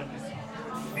veterans.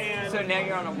 And So now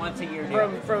you're on a once a year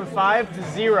deal. From 5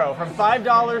 to 0. From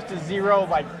 $5 to 0,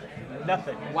 like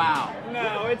nothing. Wow.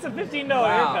 no, it's a $15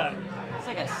 Wow. haircut. It's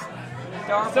like a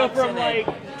Starbucks. So from and like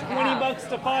a 20 half. bucks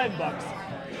to $5.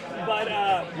 But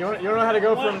You don't know how to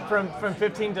go What? from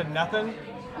 15 to nothing?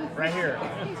 Right here.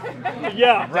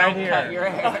 yeah, Right Don't here. cut your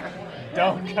hair.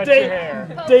 Don't cut Date- your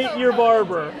hair. date your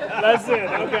barber. That's it.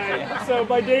 Okay. So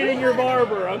by dating your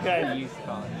barber, okay. You used to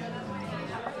call it.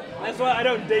 That's why I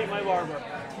don't date my barber.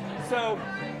 So,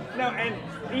 no, and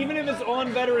even if it's on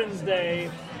Veterans Day,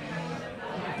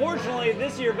 fortunately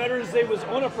this year Veterans Day was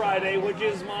on a Friday, which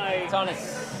is It's my, on a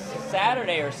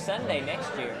Saturday or Sunday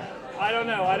next year. I don't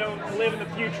know, I don't live in the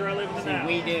future, I live in the See, now.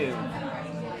 we do.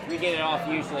 We get it off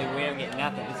usually. We don't get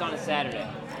nothing. It's on a Saturday.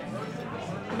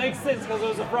 Makes sense because it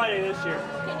was a Friday this year.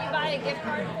 Can you buy a gift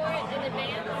card for it in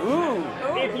advance?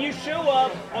 Ooh. If you show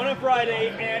up on a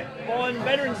Friday on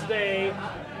Veterans Day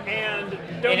and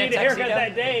don't In a need a haircut tuxedo?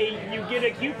 that day, you get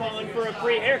a coupon for a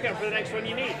free haircut for the next one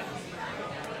you need.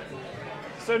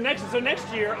 So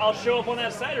next year I'll show up on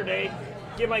that Saturday,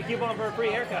 get my coupon for a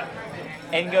free haircut.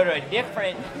 And go to a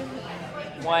different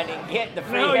one and get the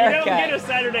free No, haircut. you don't get a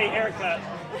Saturday haircut.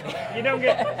 You don't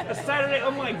get a Saturday.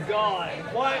 Oh my God!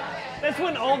 What? That's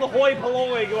when all the hoi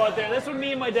polloi go out there. That's when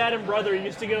me and my dad and brother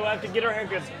used to go out to get our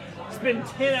haircuts. Spend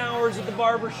 10 hours at the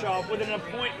barber shop with an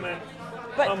appointment.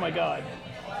 But- oh my God!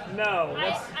 No.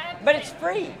 That's, But it's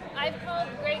free. I've called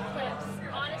Great Clips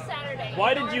on a Saturday.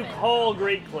 why did you call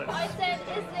Great Clips? I said,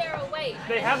 is there a wait?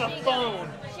 They have a She phone.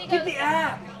 She Get goes, the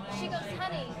app. She goes,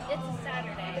 honey, it's a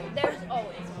Saturday. There's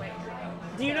always a wait.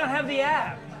 Do you not have the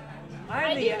app? I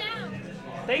have I the do app. now.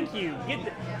 Thank you.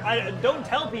 I don't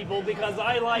tell people because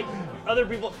I like other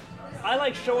people. I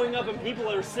like showing up and people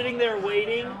are sitting there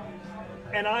waiting,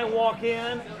 and I walk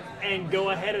in and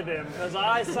go ahead of them because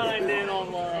I signed in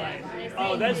online.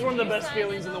 Oh, that's one of the best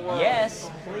feelings in the world. Yes,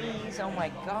 please. Oh my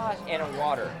gosh. And a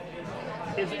water.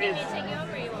 It's, You need me it's to take you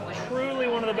over or you want to wait? truly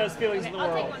one of the best feelings in the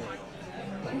I'll take world.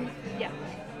 one more. Yeah.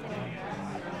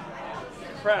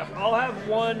 Crap, I'll have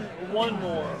one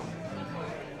more.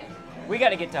 We got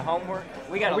to get to homework.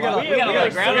 We got We a got lot. a We got a lot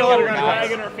of ground to lot cover, of ground to guys.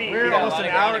 dragging our feet. We're We got a almost lot an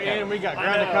of ground hour to cover. in. We got I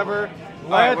ground to know. cover. All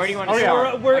right, where do you want to yeah.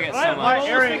 start? We're- I got so I'm much. almost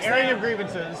Airing fixing of that.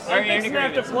 grievances. I'm fixing to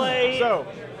have to play. So,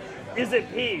 Is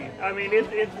it P? I mean,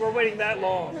 we're waiting that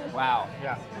long. Wow.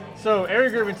 yeah. So,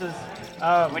 airing grievances.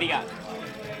 What do you got?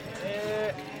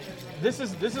 This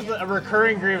is a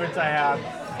recurring grievance I have.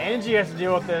 Angie has to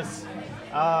deal with this.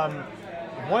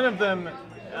 One of them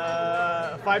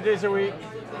 5 days a week.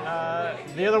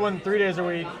 The other one 3 days a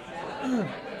week.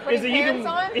 Putting pants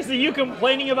on? Is it you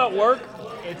complaining about work?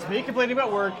 It's me complaining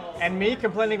about work and me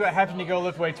complaining about having to go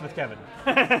lift weights with Kevin.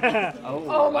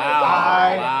 Oh,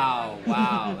 my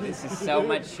wow. This is so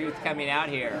much truth coming out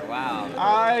here. Wow.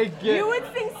 I get. You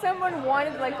would think someone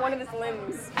wanted like one of his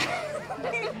limbs.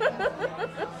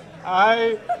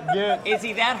 I get. Is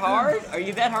he that hard? Are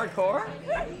you that hardcore?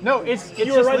 No, it's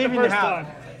You were just right leaving the the first house.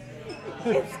 time.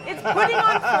 It's putting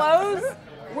on clothes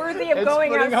worthy of It's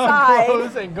going putting outside. on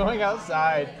clothes and going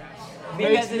outside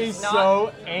Because makes me it's not-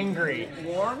 so angry.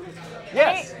 Warm?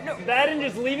 Yes. Hey, no, That and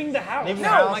just leaving the house. Leaving the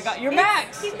No. house. Oh my God, you're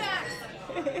Max. it's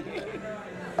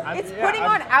putting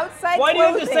on outside Why do you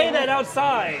have clothing. to say that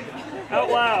outside? Out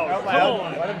loud. Out Come loud.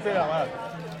 on. Why did I say that out loud?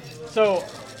 So,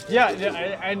 yeah,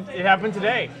 and it happened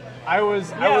today. I was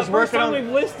First working time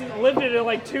on. we've lived it in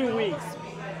like 2 weeks.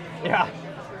 Yeah.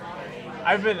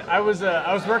 I was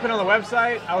working on the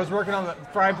website. I was working on the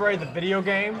FRIBRARY, the video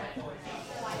game.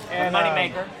 And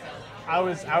Moneymaker. I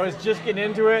was just getting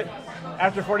into it.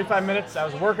 After 45 minutes, I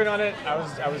was working on it. I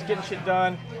was getting shit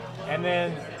done, and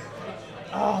then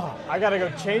I gotta go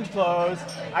change clothes.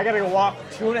 I gotta go walk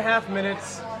 2.5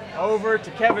 minutes over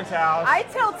to Kevin's house. I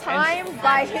tell time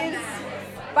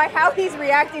by how he's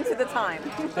reacting to the time.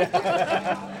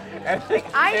 And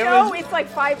I it know was- it's like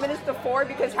 5 minutes to 4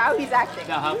 because how he's acting.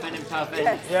 The huffing and puffing,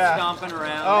 Yes. Yeah. stomping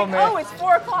around. Oh, man. Oh, it's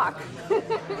 4 o'clock.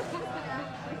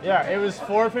 Yeah, it was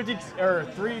 4:50 or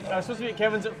 3. I was supposed to be at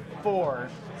Kevin's at 4.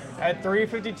 At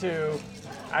 3:52,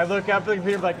 I look up at the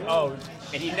computer like, oh,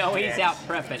 And you know he's out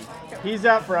prepping. he's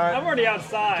out front. I'm already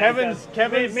outside. Kevin's-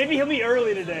 Maybe he'll be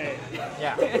early today.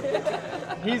 Yeah.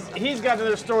 He's got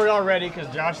another story already because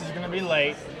Josh is gonna be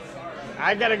late.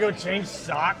 I gotta go change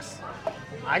socks.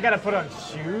 I gotta put on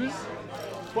shoes.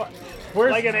 What?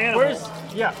 Where's Like an animal.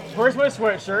 Where's my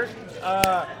sweatshirt?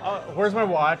 Where's my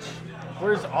watch?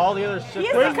 Where's all the other shit? He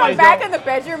has Where's to come my- back in the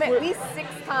bedroom at least 6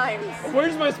 times.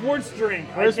 Where's my sports drink?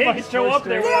 Where's I my can't show sports up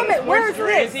there drink? without a Damn it, sports where's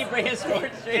drink. Does he bring a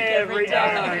sports drink every Every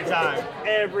time? time.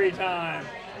 Every time.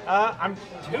 I'm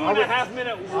 2.5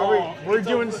 minute are we- walk. we're It's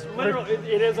doing- literally.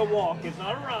 It is a walk. It's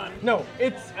not a run. No,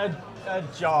 it's a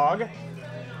jog.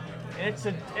 It's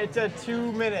a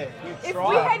 2-minute. You If trot.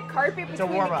 we had carpet To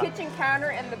between warm the up. kitchen counter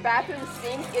and the bathroom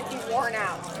sink, it'd be worn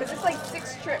out. Because it's like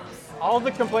 6 trips. All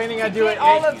the complaining I To do get at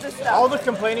all of the stuff. all the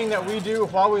complaining that we do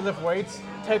while we lift weights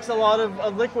takes a lot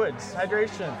of liquids,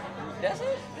 hydration. Does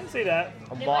it? I see that.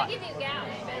 A It might lot. give you gout.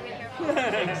 You better be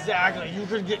careful. Exactly. You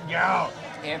could get gout.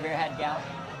 Have you ever had gout?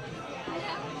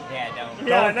 Yeah, don't.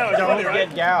 Yeah, I know. It's Don't funny, get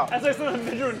right? gout. That's like something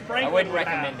Benjamin I Franklin wouldn't would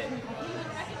have. recommend it.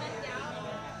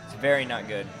 It's very not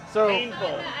good. So Painful.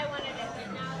 I wanted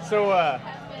it. so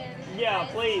Yeah,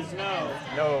 please, no.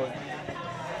 no.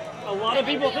 A lot of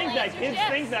people think that. Kids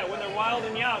think that when they're wild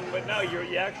and young, but no,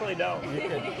 you actually don't.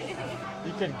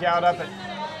 You could gout up at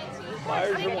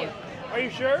Buyers are one. Are you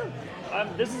sure?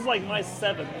 This is like my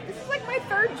 7th. This is like my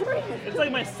 3rd drink. It's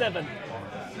like my 7th.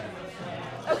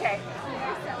 Okay.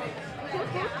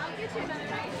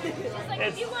 Just like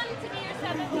It's- if you wanted to be your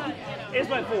 7th one, It's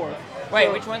my 4th.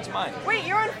 Wait, which one's mine? Wait,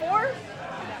 you're on 4?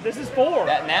 This is 4.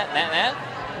 That and that and that and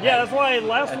that? Yeah, that's why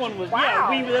last one was. Wow.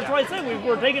 Yeah, that's why I said we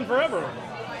were taking forever.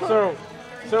 So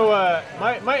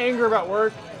my anger about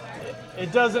work,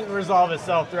 it doesn't resolve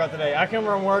itself throughout the day. I come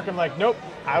from work, I'm like, nope,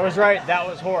 I was right. That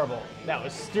was horrible. That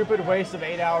was stupid waste of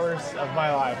 8 hours of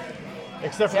my life,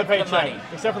 except for the Except for the paycheck, money.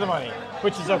 except for the money,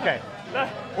 which is okay.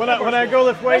 When I go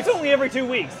lift weights, That's only every 2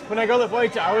 weeks. when I go lift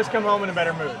weights, I always come home in a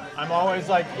better mood. I'm always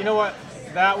like, you know what?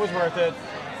 That was worth it.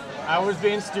 I was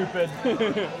being stupid.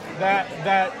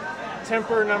 that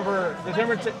temper number, the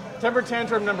temper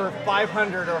tantrum number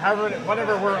 500 or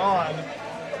whatever we're on,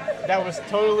 that was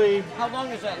totally. How long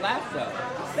does that last though?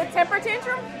 The temper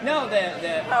tantrum? No,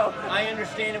 Oh. I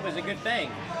understand it was a good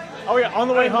thing. Oh yeah, on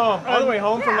the way home. On the way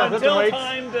home from like lifting Until weights.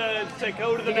 time to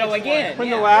go to the To next go again. When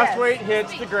Yeah. the last Yes. weight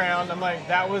hits the ground, I'm like,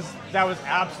 that was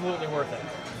absolutely worth it.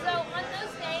 So on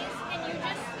those days, can you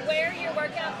just wear your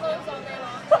workout clothes all day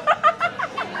long?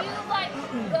 Can you like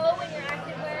go in your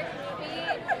active wear? Can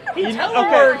you be? He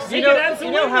teleworks. He can absolutely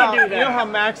you know how do that. you know how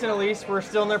Max and Elise were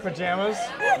still in their pajamas?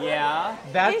 Yeah.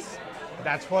 That's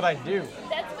what I do.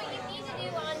 That's what you need to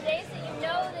do on days that you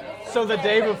know that it's. So the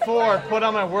day before, put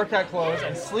on my workout clothes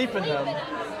and sleep in them.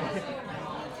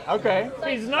 Okay.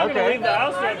 He's not going to Okay. leave the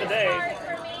house throughout the hardest day. part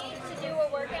for me to do a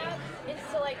workout is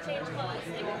to like change clothes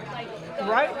and like go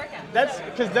Right? to workout. That's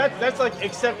because that's like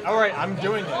except all right, I'm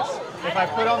doing this. If I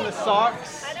put on the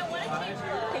socks, I don't want to change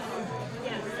clothes.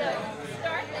 Yeah. So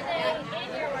start the day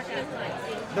in your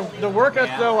workout clothes. the workouts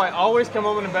Yeah. though, I always come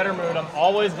home in a better mood. I'm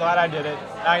always glad I did it.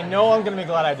 I know I'm gonna be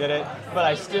glad I did it, but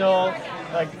I still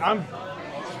like I'm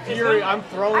furious. I'm I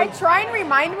throwing. try and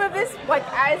remind him of this, like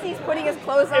as he's putting his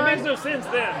clothes It on. makes no sense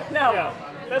then. No. Yeah.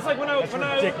 That's like when I was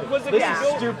a This kid.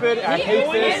 is stupid. I hate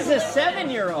He is this. a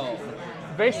 7-year-old.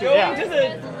 Basically, Going yeah. to the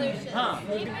Resolution. Huh.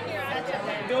 Keep your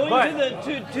attitude. Going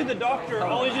But- to the doctor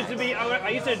always used to be. I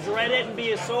used to dread it and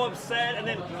be so upset, and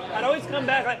then I'd always come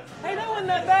back like, "Hey, that wasn't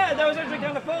that bad. That was actually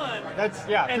kind of fun." That's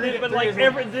yeah. And three- then, but three like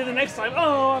days then the next time,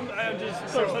 I'm just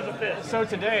such a fit. So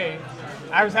today,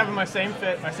 I was having my same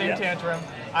fit, my same Yeah. tantrum.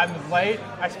 I'm late.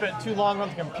 I spent too long on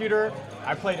the computer.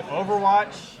 I played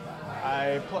Overwatch.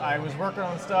 I was working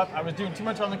on stuff. I was doing too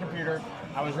much on the computer.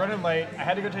 I was running late. I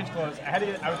had to go change clothes. I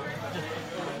was just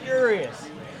furious.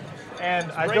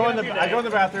 And I go in the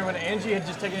bathroom, and Angie had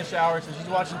just taken a shower, so she's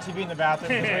watching TV in the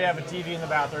bathroom because we have a TV in the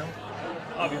bathroom.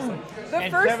 Obviously. The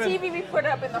And first Kevin- TV we put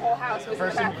up in the whole house was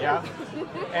Person, in the yeah. bathroom.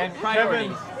 And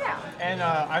Priorities. Kevin, Yeah. and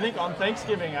I think on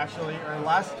Thanksgiving actually, or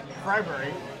last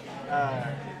FRIBRARY,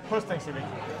 post Thanksgiving,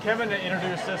 Kevin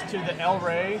introduced us to the El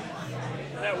Rey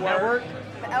network.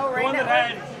 The El The Rey one that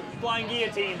Network. had Flying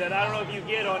Guillotine that I don't know if you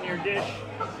get on your dish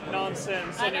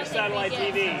nonsense I on your don't think we satellite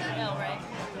get TV. No, right.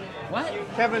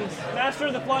 What? Kevin's Master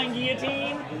of the Flying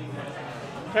Guillotine.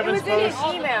 It Kevin's was in his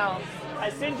post. email. I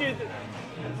sent you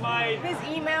my His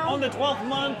email. on the 12th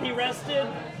month he rested.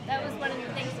 That was one of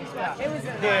the things he's watching. It was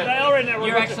in The- there. The El Rey Network.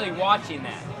 You're which- actually watching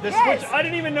that. The Yes. switch, I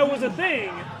didn't even know was a thing.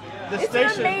 the It's an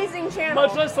station. amazing channel.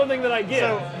 Much less something that I get.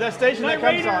 So the station Knight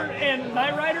that comes Rider on. and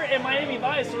Knight Rider and Miami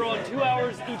Vice are on 2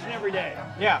 hours each and every day.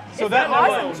 Yeah. So It's that an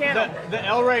awesome network- channel. The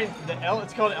El Rey,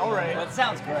 it's called El Rey. That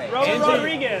sounds great. Robert Angie-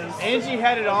 Rodriguez. Angie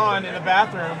had it on in the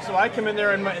bathroom, so I come in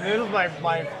there and it was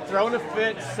my throwing a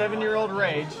fit 7-year-old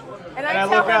rage. and I tell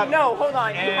look him, up, no, hold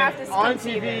on, you and have to on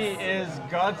see TV this. is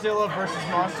Godzilla versus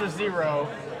Monster Zero.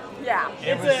 Yeah. It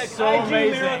It's was a so kaiju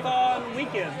amazing. marathon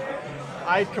weekend.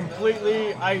 I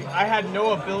had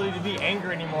no ability to be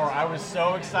angry anymore. I was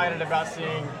so excited about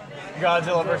seeing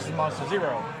Godzilla versus Monster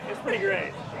Zero. It's pretty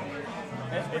great.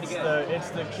 That's pretty It's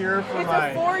good. the Cure for It's my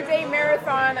a 4-day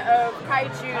marathon of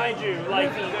kaiju. Kaiju,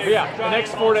 like movies. Yeah, the giant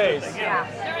next 4 monster days. thing, Yeah.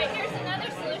 All right, here's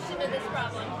another solution to this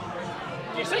problem.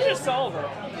 You're such a solver.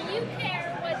 Do you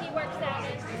care what he works out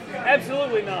in?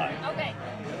 Absolutely not. Okay.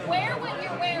 Wear what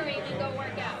you're wearing and go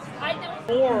work out. I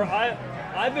don't. Or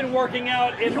I've been working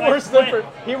out in He my wore slippers.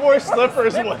 He wore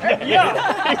slippers one day. Yeah,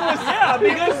 yeah,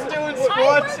 because doing I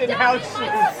squats worked in out house in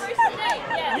my shoes. slippers today.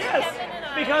 Yes, yes, Kevin and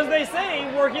I. because they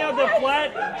say working out the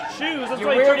flat shoes. That's You're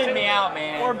why you weirding took me out,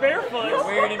 man. Or barefoot.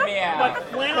 Weirding me Like out.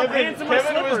 flannel pants and my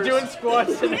Kevin was slippers. doing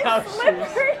squats in house shoes,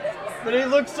 but he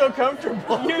looked so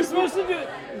comfortable. You're supposed to do.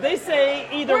 They say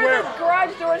either Where wear. the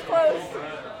garage doors closed.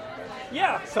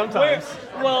 Yeah. Sometimes.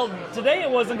 Well, today it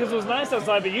wasn't because it was nice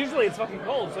outside, but usually it's fucking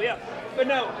cold. So yeah. But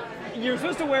no, you're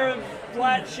supposed to wear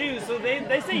flat shoes. So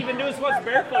they say even doing squats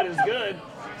barefoot is good.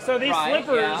 So these Right,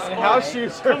 slippers, yeah. And house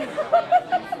shoes are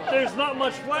there's not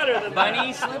much flatter than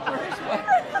Bunny that. slippers?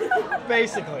 What?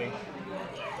 basically.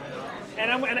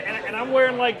 And I'm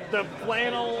wearing like the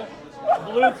flannel,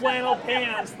 blue flannel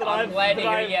pants that I'm glad to hear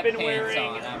I've you have been pants wearing.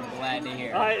 on. I'm glad to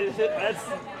hear. That's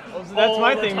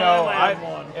my the thing time though. I have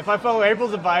one. If I follow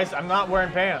April's advice, I'm not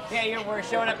wearing pants. Yeah, we're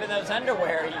showing up in those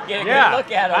underwear. You get a Yeah, good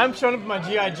look at them. I'm showing up in my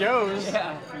GI Joes.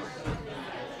 Yeah.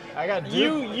 I got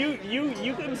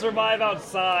You couldn't survive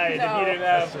outside if No. you didn't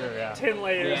That's have true, yeah. 10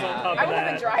 layers Yeah. on top I of would have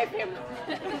that. to drive him.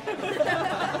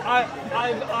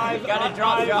 I've Gotta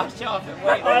drop Josh off and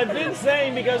wait. I've been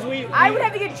saying because I would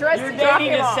have to get dressed You're to drop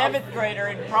dating him a off. 7th grader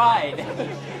in Pride.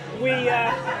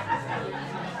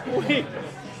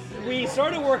 we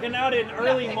started working out in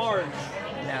early March,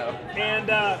 No. and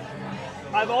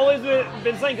I've always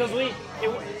been saying because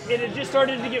it had just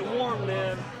started to get warm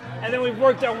then, and then we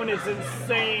worked out when it's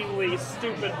insanely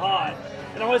stupid hot.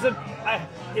 And I always said,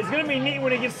 it's gonna be neat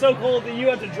when it gets so cold that you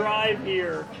have to drive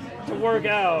here to work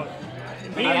out.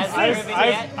 He Has insists- he driven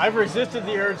yet? I've resisted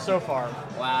the urge so far.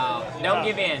 Wow. Don't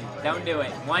give in. Don't do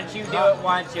it. Once you do it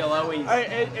once, you'll always.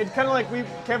 It's kind of like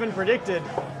Kevin predicted.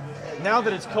 Now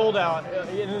that it's cold out,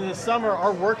 in the summer,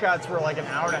 our workouts were like an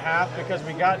hour and a half because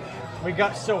we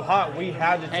got so hot we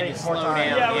had to Had take to more slow time.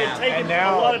 down. Yeah, Yeah. we've taken And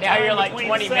now- a lot of Now time you're like between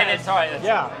 20 sets. minutes. All right, let's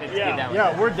Yeah. get Yeah. down.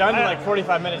 Yeah, we're done in I- like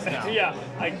 45 minutes now. Yeah,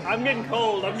 I'm getting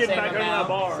cold. I'm getting Same back under amount,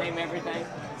 that bar. same everything.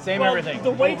 Same Well, everything.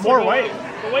 The weights more are weight. going,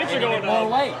 The weights are And going even more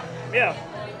up. weight. Yeah.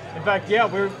 In fact, yeah,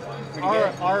 good.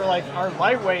 our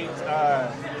lightweight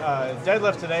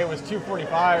deadlift today was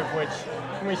 245, which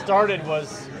when we started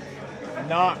was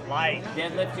not light.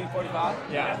 Deadlift 245?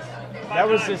 Yeah, that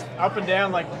was just up and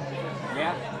down like.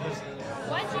 Yeah. Just,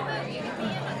 Once you move, you can be in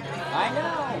the I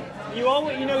know. You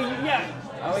always, yeah.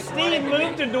 always Steve wanted to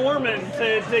moved to Norman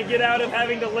to get out of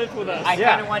having to live with us. I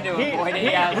kind of wanted to avoid it.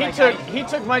 Yeah, He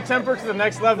took my temper to the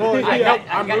next level. I Nope,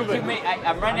 got I'm too moving. many.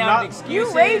 I'm running I'm out of not- excuses.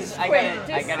 You rage I quit.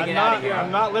 gotta I'm get out of here.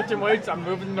 I'm not lifting weights. I'm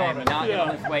moving to Norman. I'm not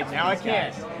gonna lift weights. with Now I these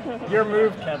can't. guys. Your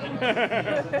move, Kevin.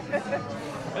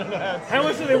 How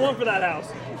much do they want for that house?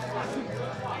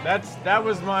 That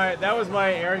was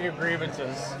my area of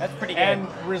grievances. That's pretty good. And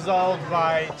resolved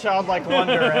by childlike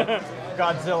wonder at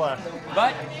Godzilla.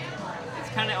 But it's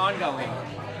kind of ongoing.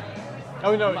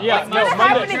 Oh no, yeah, Like no, my happen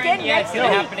Monday. again Yeah, it's next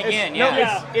gonna week. happen again. No,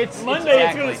 Yeah. it's Monday, it's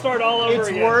exactly. going to start all over It's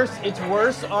again. worse. It's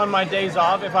worse on my days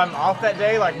off. If I'm off that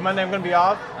day, like Monday, I'm gonna be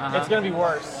off. Uh-huh. It's gonna be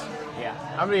worse. Yeah.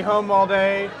 I'm gonna be home all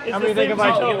day. It's I'm the gonna think same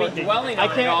about. thing. Oh, you'll be dwelling I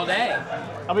on it can't- all day.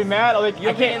 I'll be mad. I'll be, You'll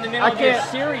I be can't. in the middle I of your can't.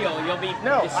 cereal. You'll be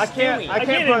No, I can't. stewing. I I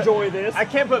can't put, enjoy this. I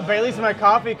can't put Bailey's in my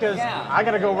coffee because Yeah. I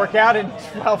gotta go work out in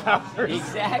 12 hours.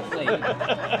 Exactly.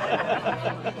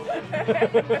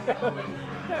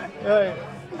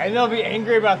 And they'll be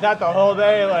angry about that the whole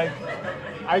day. Like,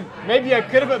 maybe I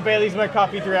could have put Bailey's in my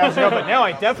coffee 3 hours ago, but now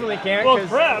I definitely can't Well, because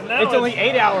crap, now it's only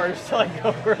it's- 8 hours till I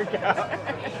go work out.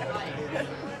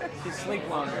 You sleep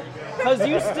longer. Because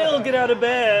you still get out of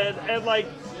bed at like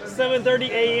 7:30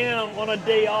 a.m. on a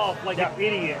day off like an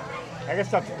idiot. I got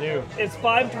stuff to do. It's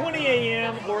 5:20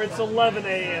 a.m. or it's 11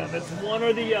 a.m. It's one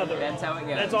or the other. That's how it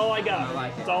goes. That's all I got. I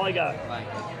like it. That's all I got. Like,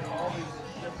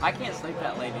 I can't sleep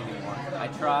that late anymore. I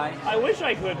try. I wish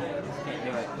I could. Can't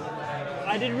do it.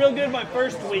 I did real good my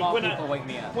first week Small when people wake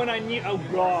me up. when I knew. Oh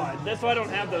God, that's why I don't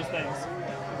have those things.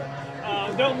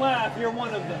 Don't laugh. You're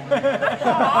one of them. That's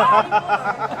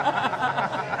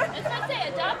what I say,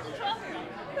 adopt a 12-year-old.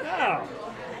 Oh.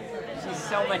 She's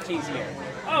so much easier.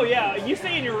 Oh yeah, you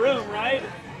stay in your room, right?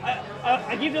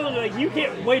 I keep feeling like you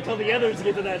can't wait till the others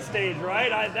get to that stage, right?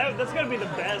 That's gotta be the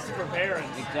best for parents.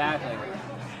 Exactly.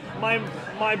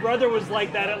 My brother was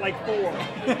like that at like 4.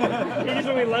 He just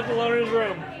would be left alone in his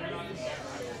room.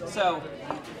 So,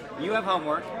 you have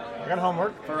homework I got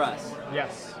homework. for us.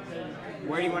 Yes.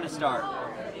 Where do you want to start?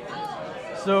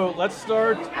 So let's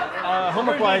start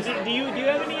homework-wise. Do you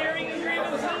have any area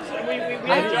grievances?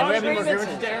 We I had don't Josh. have any more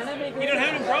grievances. grievances? I don't have any You don't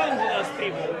have any problems with us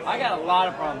people. I got a lot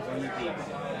of problems with you people.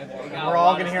 I got a We're all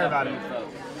lot gonna of hear stuff about with it. you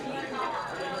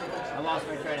folks. I lost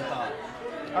my train of thought.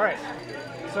 All right.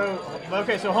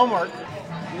 So homework.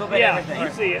 A little bit Yeah, of everything.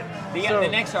 you see it. The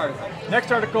next article.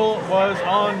 Next article was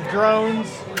on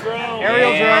drones. Drone.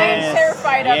 Aerial I'm drones.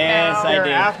 terrified of Yes, now. I They're do.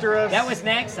 after us. That was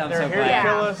next. I'm They're so here glad. to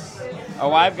kill us.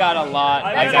 Oh, I've got a lot.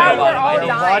 That's I've got how a lot we're of all ideas.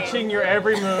 They're dying. watching your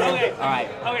every move. Okay. All right.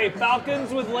 Okay,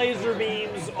 falcons with laser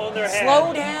beams on their head.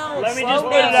 Slow down. Let me slow just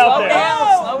put down, it out slow there.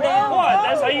 Down, slow down. What?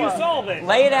 That's how you solve it.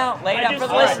 Lay it out. Lay it I out just for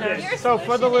the solved listeners. it. Your So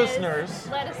for the solution is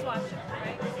listeners- let us watch it,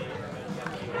 right?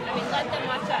 I mean, let them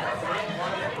watch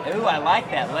us. Ooh, I like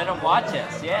that. Let them watch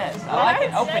us. Yes. I like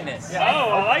it. Openness. Oh,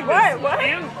 I like this. What?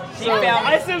 And She found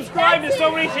I subscribe to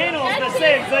so many channels that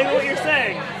say exactly what you're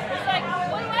saying. It's like,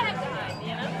 what do I have to hide,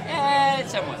 you know?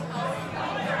 Somewhat.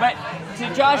 But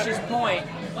to Josh's point,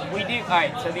 we do. All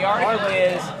right. So the article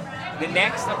is the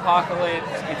next apocalypse.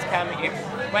 It's coming. It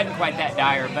wasn't quite that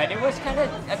dire, but it was kind of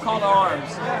a call to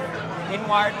arms. In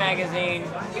Wired magazine,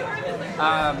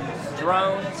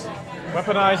 drones,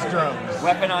 Weaponized drones.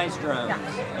 weaponized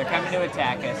drones. They're coming to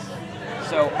attack us.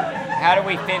 So how do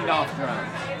we fend off drones?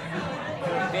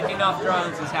 Fending off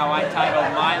drones is how I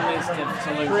titled my list of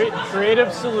solutions.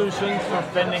 Creative solutions for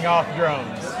fending off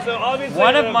drones. So obviously,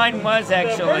 One of mine was The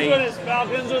first actually. one is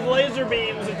falcons with laser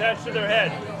beams attached to their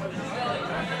head.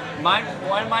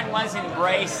 One of mine was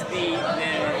embrace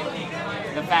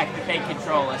the fact that they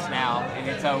control us now and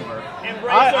it's over.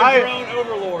 Embrace I- our drone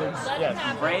overlords. Let Yes. it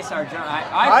happen. Embrace our drone.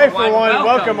 I for one,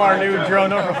 welcome our new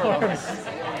drone overlords.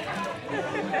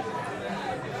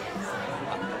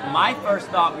 My first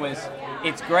thought was,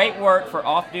 it's great work for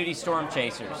off-duty storm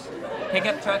chasers,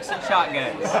 pickup trucks and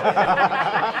shotguns,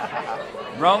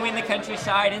 roaming the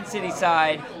countryside and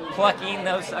cityside, plucking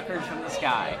those suckers from the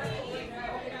sky.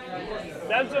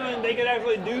 That's something they could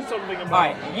actually do something about. All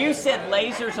right, you said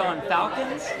lasers on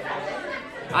falcons.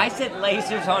 I said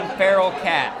lasers on feral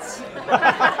cats.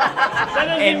 That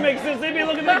doesn't even And- make sense. They'd be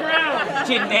looking at the ground.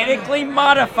 Genetically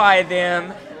modify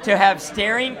them to have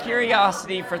staring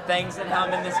curiosity for things that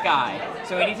hum in the sky.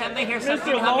 So anytime they hear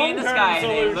something humming in the long-term sky,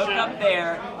 they look solution. up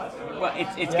there. Well,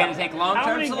 it's going to take How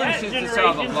long-term many solutions cat to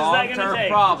solve a generations is that gonna long-term take?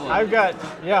 problem.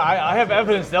 I have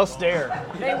evidence. They'll stare.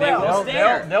 They They will. will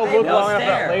stare. They'll look They'll long enough for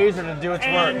stare. that laser to do its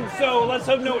And work. so let's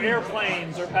hope no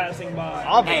airplanes are passing by. Hey,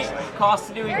 Obviously. cost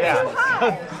of doing Yeah.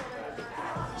 business.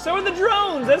 So are the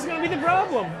drones. That's going to be the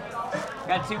problem.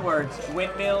 Got 2 words: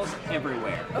 windmills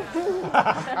everywhere.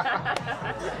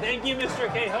 Thank you, Mr.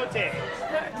 Quixote.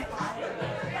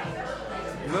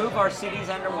 Move our cities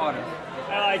underwater.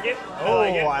 I like it. Oh,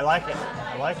 I like it.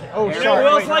 I like it. Oh, There shark.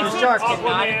 Will Wait, Smith the sharks. Aquaman.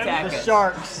 Cannot attack The us.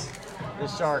 sharks. The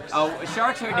sharks. Oh,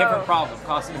 sharks are a different problem,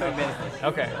 costing doing business.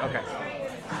 Okay.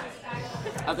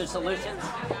 Other solutions?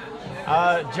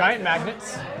 Giant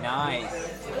magnets. Nice.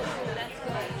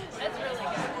 That's really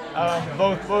good.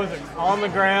 Both on the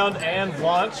ground and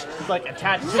launched, like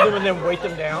attached to them and then weight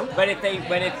them down. But if they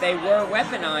were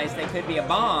weaponized, they could be a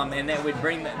bomb, and that would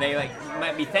bring they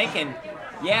might be thinking,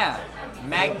 yeah,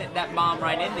 magnet that bomb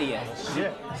right into you.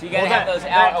 Shit. So you gotta have those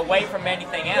out away from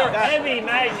anything They're else. heavy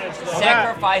magnets, though.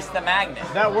 Sacrifice the magnet.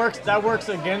 That works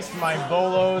against my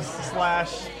bolos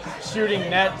 / shooting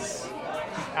nets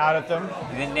out at them.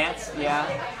 The nets, yeah.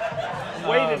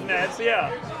 Weighted nets,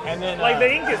 yeah. And then Like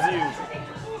the Incas used.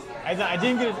 I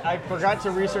didn't get it, I forgot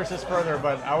to research this further,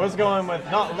 but I was going with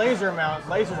not lasers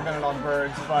mounted on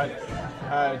birds, but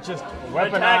just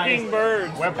weaponized Attacking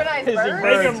birds. weaponized birds?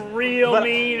 Make them real But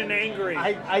mean and angry.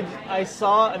 I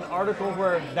saw an article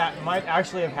where that might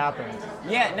actually have happened.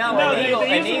 Yeah, no, No, an they eagle,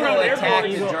 use an them eagle around attacked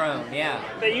airports. the drone, yeah.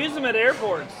 They use them at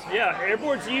airports. Yeah,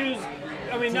 airports use.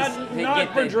 I mean, Just to not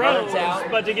get for the drones, birds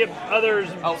out? but to get others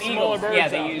Oh, smaller eagles, birds yeah,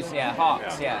 they out. use,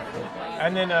 hawks, yeah.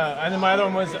 And then my other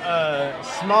one was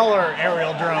smaller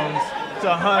aerial drones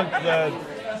to hunt the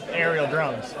aerial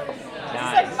drones. It's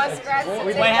like Nice. muskrats. What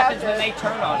take happens out when the- they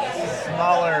turn on us?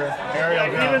 Smaller aerial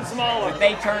Even drones. smaller. If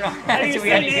they turn on Have us, you we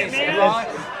gotta seen get Ant-Man? wrong.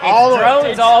 All It's the- drones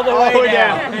it's all the all way the way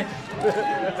down.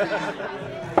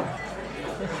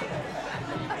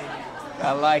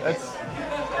 I like it.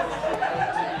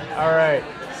 All right.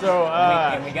 So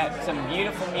And we got some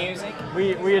beautiful music.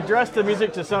 we addressed the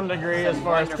music to some degree as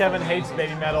far as Wonderful Kevin music. hates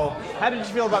baby metal. How did you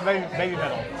feel about baby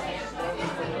metal?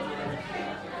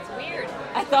 It's weird.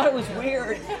 I thought it was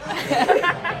weird.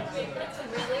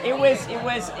 It was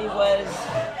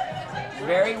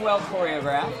very well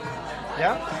choreographed.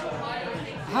 Yeah.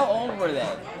 How old were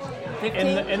they? 15?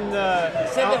 In the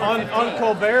Said they were on 15.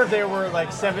 Colbert they were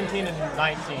like 17 and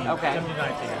 19. Okay. 17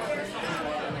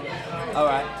 19. All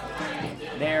right.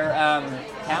 They're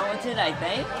talented, I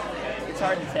think. It's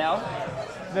hard to tell.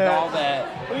 The- All the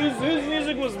Whose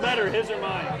music was better, his or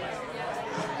mine?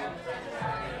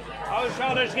 I was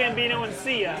Childish Gambino and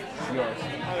Sia. yours.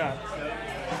 Okay.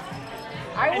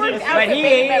 I worked But out But the he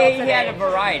baby metal had a today.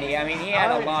 variety. I mean, he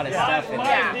had a lot of stuff in Mine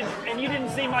there. Yeah. and you didn't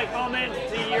see my comment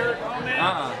to your comment?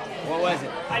 What was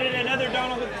it? I did another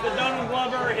Donald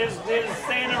Glover, his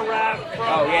Santa rap from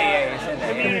Oh, yeah, you said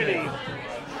that. yeah. Community.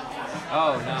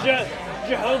 Oh, no.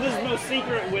 Jehovah's Most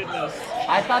Secret Witness.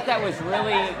 I thought that was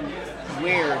really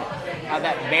weird how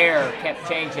that bear kept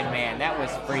changing, man. That was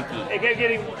freaky. It kept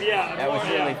getting, That was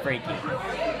yeah. really freaky.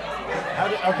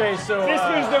 Okay, so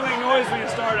Fiskars don't make noise when you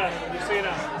start them, just so you know.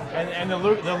 and the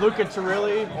Luca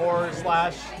Turilli or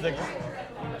slash the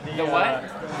what?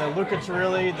 The Luca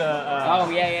Turilli, Oh,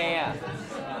 yeah.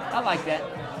 I like that.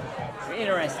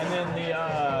 Interesting. and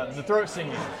then the throat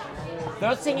singing.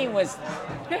 Throat singing was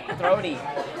throaty.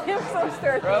 I'm so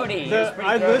stirred. Throaty. It was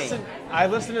pretty throaty. I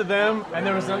listened to them, and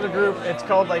there was another group. It's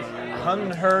called like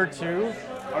Hun Her Too.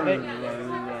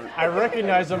 I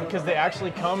recognize them because they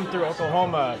actually come through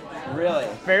Oklahoma Really?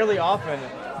 fairly often.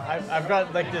 I've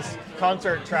got like this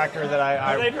concert tracker that I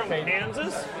Are they from paid-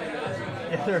 Kansas?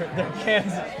 Yeah, they're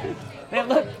Kansas. They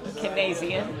look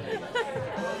Canadian.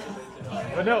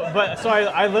 But no, but so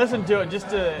I listened to it just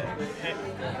to,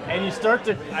 and I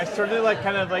started to like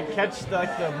kind of like catch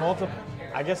like the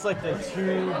I guess like the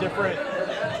two different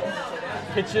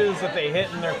pitches that they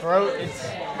hit in their throat. It's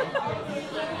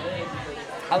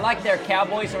I like their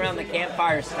cowboys around the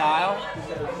campfire style.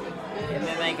 And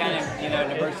then they kind of,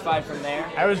 diversified from there.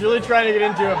 I was really trying to get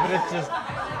into it,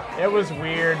 but it was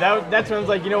weird. That's when I was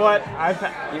like, you know what?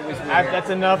 It was weird. That's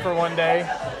enough for one day.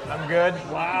 I'm good.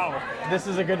 Wow. This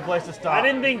is a good place to stop. I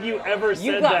didn't think you ever You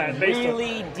said got that based on.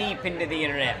 really deep into the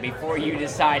internet before you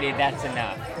decided that's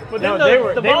enough. But then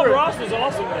No, the they Bob were- Ross was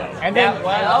awesome though. And then the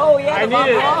Bob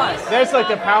Ross. That's like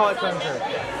the palate cleanser.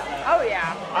 Oh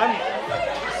yeah.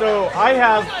 I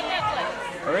have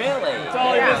Really? That's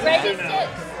all Yeah. he Greatest listens to now.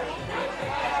 hits.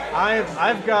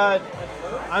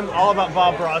 I'm all about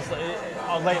Bob Ross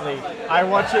lately. I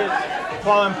watch it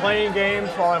while I'm playing games,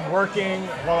 while I'm working,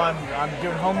 while I'm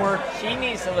doing homework. She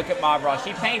needs to look at Bob Ross.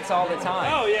 She paints all the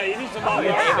time. Oh yeah, you need some Bob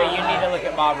Yeah, Ross. but you need to look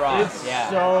at Bob Ross. It's yeah.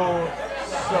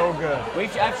 so good.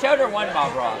 I've showed her one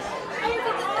Bob Ross.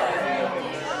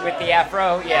 With the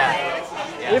afro, yeah.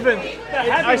 Even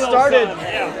Happy I Little started Son,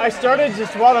 yeah. I started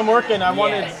just while I'm working. I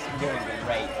wanted Yes, doing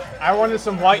great. I wanted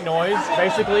some white noise,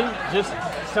 basically, just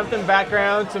something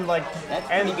background, some like, That's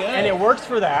and pretty good. and it works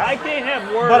for that. I can't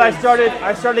have words. But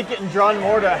I started getting drawn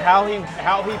more to how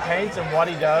he paints and what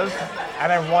he does,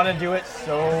 and I want to do it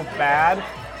so bad.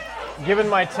 Given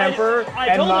my temper I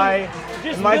and told my him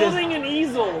just and my building an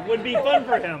easel would be fun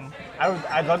for him.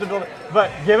 I'd love to build it,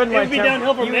 but given my It'd be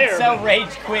downhill temper, from You would there. so rage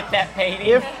quit that painting.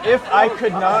 if I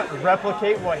could not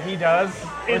replicate what he does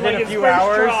In, within like, a his few first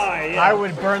hours, try, yeah. I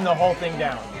would burn the whole thing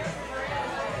down.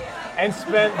 And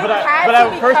spend, but Had I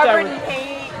to be first I covered would. in paint.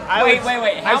 I wait.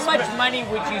 would- How I much spent- money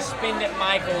would you spend at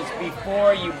Michael's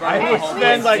before you burn I the would whole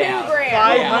spend place like down? $2,000.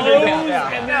 500. Lowe's Yeah.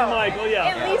 and then Michael, yeah.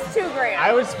 At least $2,000.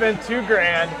 I would spend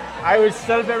 $2,000. I would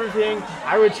set up everything.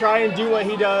 I would try and do what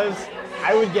he does.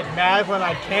 I would get mad when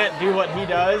I can't do what he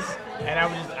does, and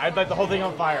I'd light the whole thing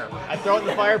on fire. I'd throw it in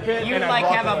the fire pit, You'd and I'd like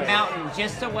walk have away. a mountain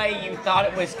just the way you thought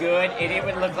it was good, and it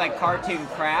would look like cartoon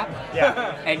crap.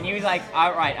 Yeah. And you like,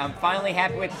 all right, I'm finally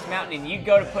happy with this mountain, and you'd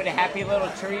go to put a happy little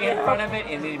tree in front of it,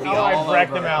 and it'd be Oh, all I'd wreck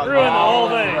over. the mountain. Ruin the whole All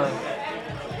thing. over.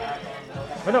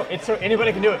 But no, it's so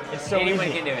anybody can do it. It's so Anyone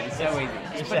easy. can do it. It's so easy.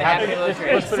 Just put a a happy happy- little just-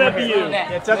 tree. just put it Except right you. here.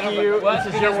 That It's up to little- you. Well, This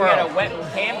is because your we got a world. wet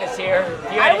canvas here.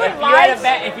 If you I had, would if you had a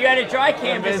like- if you had a dry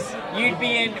canvas, you'd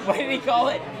be in, what did he call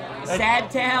it? Sad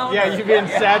town? Yeah, you've been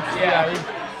sad. Yeah. Yeah.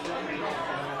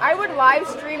 I would live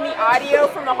stream the audio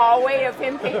from the hallway of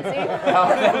him painting. Oh,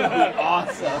 that would be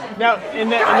awesome. Now, in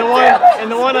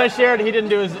the one I shared, he didn't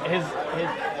do his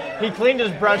he cleaned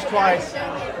his brush twice.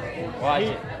 Watch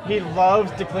it. He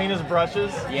loves to clean his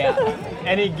brushes. Yeah.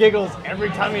 And he giggles every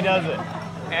time he does it.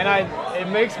 And it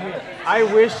makes me. I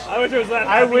wish I wish it was that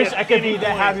I happy wish at I could any be that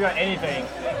point. happy about anything.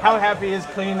 How happy he is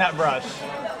cleaning that brush?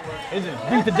 Is it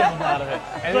beat the devil out of it?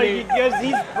 And Like, he- because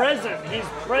he's present. He's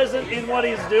present in what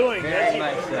he's doing. Very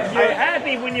much so. You're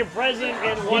happy when you're present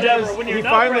in he whatever. does. When you're He not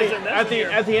finally present, that's at when the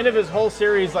you're- at the end of his whole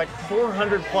series, like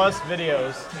 400 plus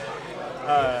videos,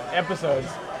 episodes.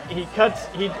 He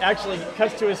actually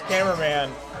cuts to his cameraman,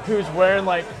 who's wearing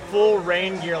like full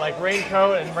rain gear, like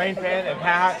raincoat and rain pant and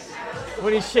hat.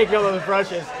 When he's shaking all those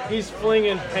brushes, he's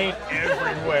flinging paint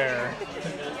everywhere.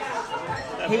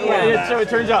 So it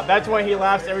turns out that's why he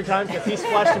laughs every time, because he's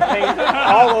splashing paint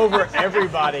all over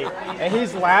everybody, and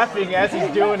he's laughing as he's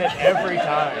doing it every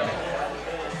time.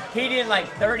 He did like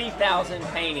 30,000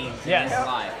 paintings in Yes. his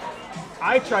life.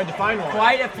 I tried to find one.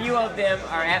 Quite a few of them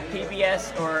are at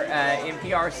PBS or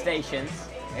NPR stations,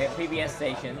 at PBS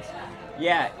stations.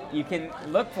 Yeah, you can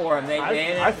look for them.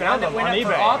 I found them went on up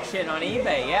for eBay. auction on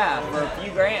eBay, yeah, for a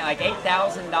few grand, like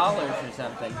 $8,000 or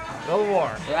something. A little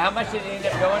more. So how much did it end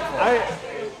up going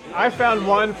for? I found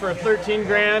one for 13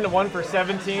 grand, one for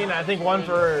 17, I think one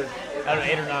for I don't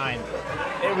know, 8 or 9.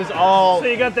 It was all. So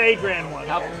you got the $8,000 one.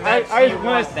 How much do you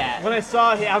want that? When I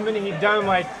saw how many he'd done, I'm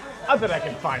like, I bet I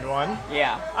can find one.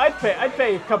 Yeah, I'd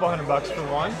pay a couple $100 for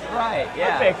one. right,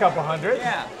 yeah. I'd pay a couple hundred.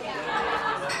 Yeah.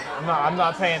 I'm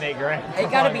not paying 8 grand. They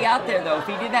got to be out there though. If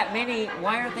he did that many,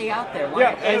 why aren't they out there? Why Yeah,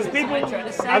 aren't and somebody people- trying to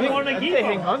I sell think, them? wanna I think keep they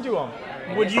them. hang on to them.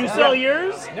 Would you so. sell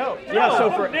yours? No. Yeah.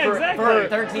 So for, yeah, for, exactly. for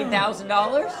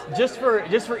 $13,000? just for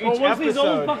each Well, once these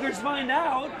old episode. fuckers find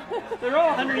out, they're all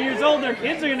 100 years old. Their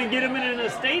kids are gonna get them in an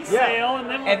estate Yeah. sale, and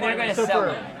then And they're going to So sell for-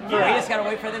 them. for- We just got to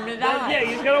wait for them to die. yeah,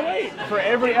 you just gotta wait. For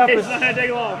every It's not episode, gonna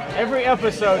take long. every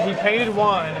episode, he painted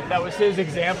one that was his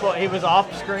example. He was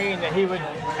off screen that he would,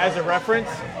 as a reference.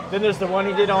 Then there's the one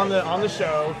he did on the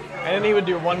show, and then he would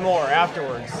do one more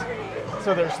afterwards.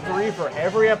 So there's 3 for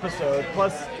every episode,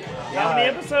 plus How many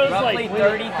episodes? Roughly Like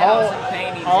 30,000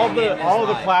 paintings. all he did in the his all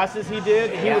the life. classes he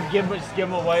did. He Yeah. would give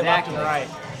them away Exactly. left and right.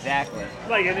 Exactly.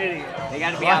 like an idiot. They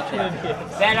got to be out there.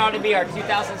 Yes. That ought to be our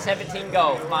 2017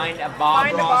 goal. Find a Bob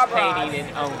Find a Ross Bob Ross. painting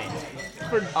and own it.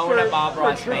 For, Own a Bob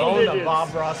Ross triple Own painting. a digits.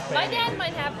 Bob Ross My painting. dad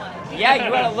might have one. Yeah,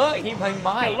 you gotta look. He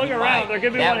might. Yeah, look he around. might. There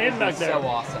could be That one hidden would be back there. So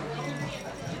awesome.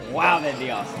 Wow, that'd be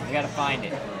awesome. We gotta find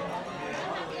it.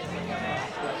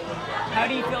 How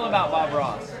do you feel about Bob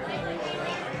Ross?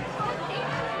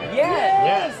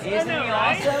 Yes. Isn't he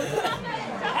awesome?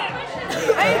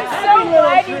 I am so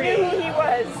glad you knew who he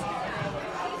was.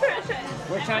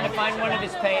 We're trying to find one of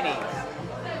his paintings.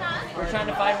 We're trying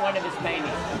to find one of his paintings.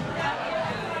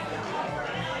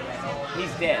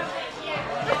 He's dead.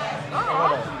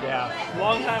 Yeah.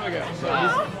 Long time ago.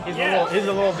 He's Yeah. he's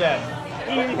a little dead.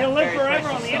 He'll live Very forever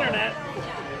on precious the soul. internet.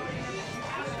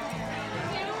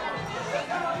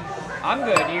 I'm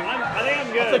good. You? I think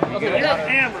I'm good. I'll take You're water.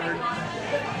 hammered.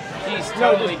 She's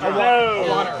No, totally just a drunk. No.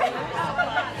 water.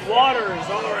 Waters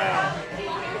all around.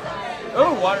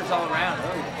 Ooh, water's all around.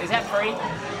 Ooh. Is that free? Is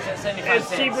that 75 It's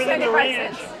cents? cheaper than the 75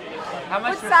 ranch. cents. How much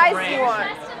What for size some do you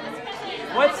ranch?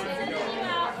 want? What's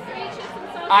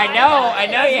I know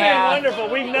That's you been have. wonderful.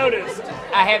 We've noticed.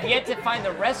 I have yet to find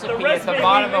the recipe, at the recipe,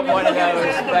 bottom of one of at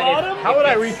those. the But bottom? How would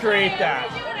I recreate that?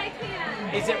 Do what I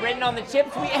can. is it written on the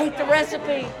chips? We ate the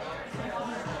recipe.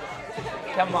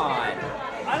 Come on.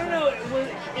 I don't know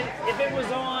if it was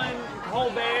on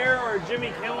Colbert or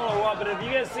Jimmy Kimmel or what, but have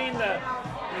you guys seen the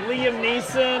Liam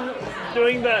Neeson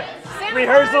doing the Santa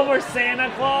rehearsal Claus? for Santa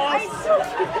Claus? I still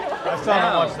can't. I still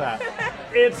haven't watched that.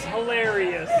 It's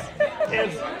hilarious.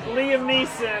 It's Liam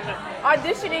Neeson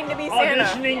Auditioning to be Santa.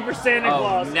 auditioning for Santa Oh,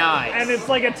 Claus. nice. And it's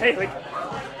like a tape, like,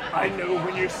 I know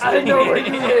when you're sitting there,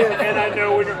 and I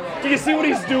know when you're. Do you see what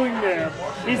he's doing there?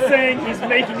 He's saying he's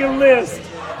making a list,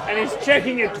 and he's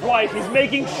checking it twice. He's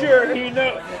making sure he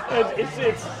knows.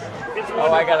 It's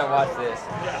Oh, I gotta watch this.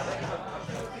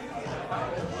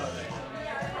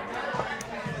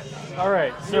 All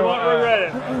right. So, You won't regret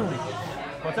it.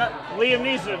 What's that? Liam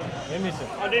Neeson Liam Neeson.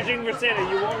 auditioning for Santa.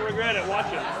 You won't regret it.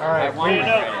 Watch it. All right. I won't You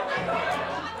regret know.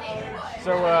 it.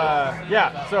 So,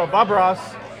 yeah. So, Bob Ross.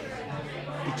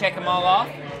 You check them all off.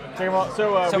 Check them out.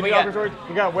 So, So we we got got-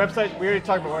 we got website. We already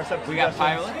talked about website. We got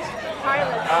suggestions. pilots.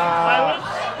 Pilot.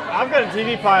 I've got a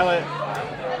TV pilot.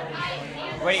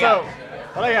 What do you So, got?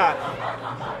 what I got?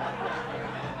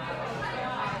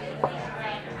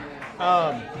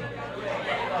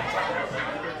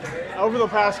 Over the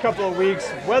past couple of weeks,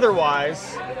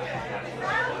 weather-wise,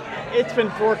 it's been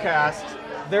forecast.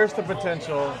 There's the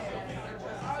potential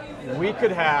we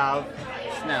could have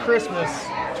Snow. Christmas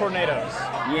tornadoes.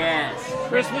 Yes.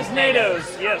 Christmas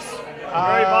NATOs. Yes.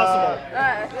 Very possible.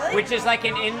 Really? Which is like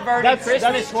an inverted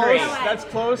Christmas close. tree. That's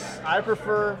close. I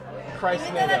prefer Christ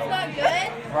Even though that's NATO. not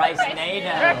good. Rice NATO.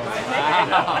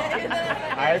 Wow. Even though that's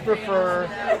not I prefer.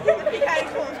 good.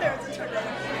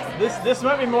 This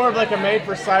might be more of like a made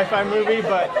for sci-fi movie,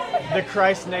 but the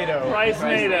Christ NATO. Rice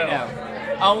Rice NATO. NATO.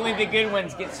 Only the good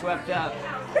ones get swept up.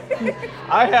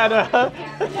 I had a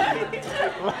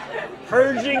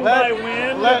Purging by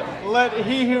wind. let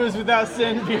he who is without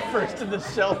sin be first in the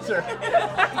shelter.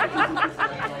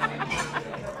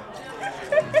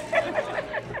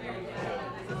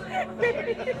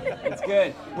 It's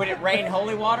good. Would it rain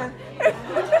holy water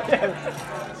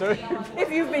So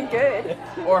If you've been good.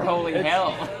 or holy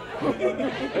hell?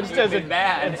 it just It's doesn't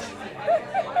bad.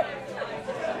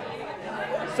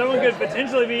 Someone could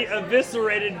potentially be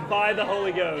eviscerated by the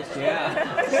Holy Ghost. Yeah.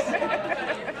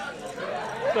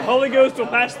 The Holy Ghost will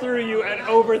pass through you at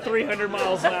over 300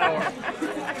 miles an hour.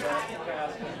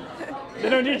 They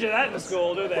don't teach you that in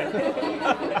school, do they?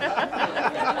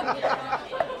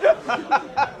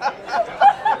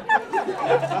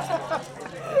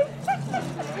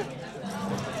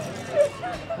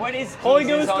 What is Holy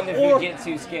Jesus Ghost on the or-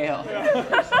 Jiu-Jitsu scale?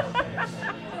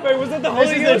 Wait, was it the Holy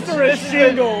is Ghost a- or a this is a-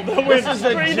 shingle that went this is a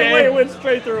straight J- away? It went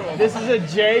straight through him. This is a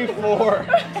J4.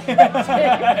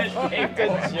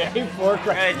 J4. J4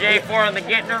 Christ. J4 on the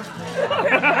Gittner.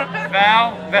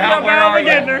 Val, Got where Val are the you?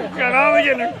 Gittner. Got Val the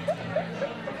Gittner.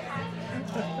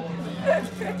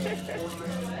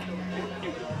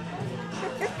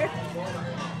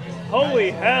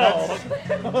 Holy hell.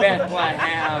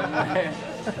 Bethlehem.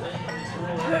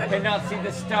 Could not see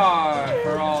the star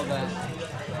for all the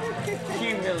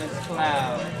cumulus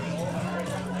cloud.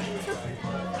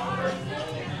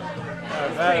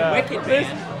 Pretty wicked,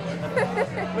 man.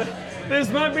 This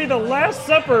might be the Last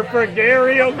Supper for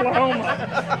Gary, Oklahoma.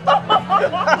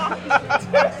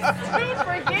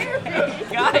 For Gary.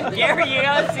 God, Gary, you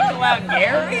gotta single out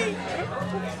Gary?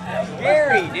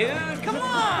 Gary, dude, come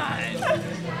on.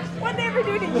 What'd they ever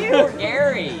do to you? Poor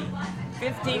Gary.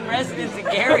 15 residents of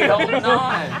Gary holding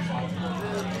on.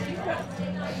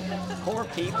 Poor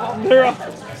people. They're all,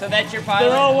 So that's your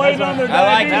they're all pilot? waiting on their I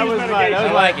like diabetes That was mine. That medication.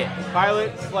 was I like mine. it. Pilot,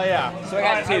 slay out. So I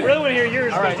got I two. really want to hear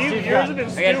yours, All right, because Steve, yours you have been I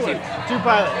got stewing. Two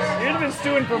pilots. Yours have been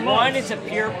stewing for One months. is a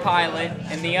pure pilot,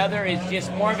 and the other is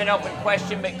just more of an open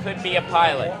question, but could be a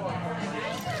pilot.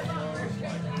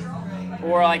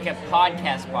 Or like a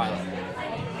podcast pilot.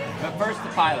 But first, the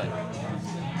pilot.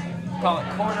 Call it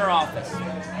corner office.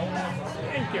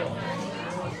 Thank you.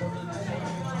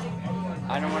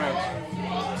 I don't want to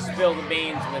spill the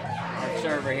beans with our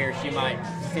server here. She might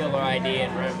steal our idea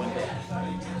and run with it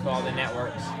to all the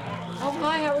networks. Oh,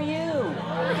 hi, how are you?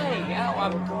 Hi, oh,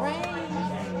 I'm great.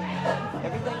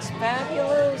 Everything's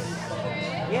fabulous.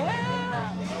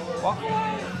 Yeah. Walk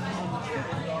away.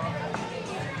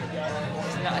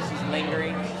 She's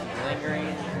lingering.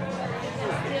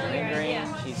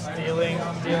 She's Stealing.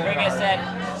 bring us that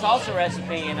salsa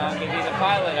recipe and I'll give you the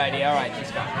pilot idea. All right,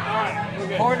 she's gone. All right, we're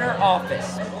good. Corner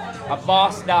office. A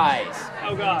boss dies.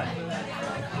 Oh, God.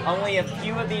 Only a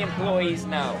few of the employees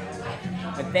know.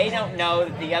 But they don't know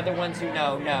that the other ones who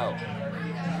know.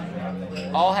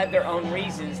 all had their own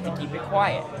reasons to keep it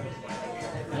quiet.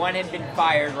 One had been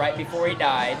fired right before he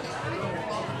died.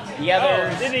 The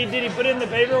others... Oh, did he put in the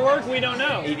paperwork? We don't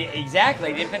know. Exactly.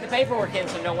 He didn't put the paperwork in,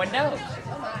 so no one knows.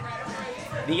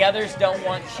 The others don't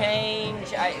want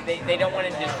change. They don't want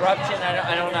a disruption.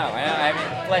 I don't know. I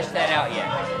haven't fleshed that out yet.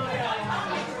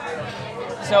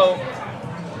 So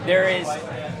there is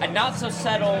a not so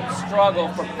subtle struggle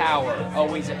for power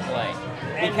always at play,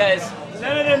 because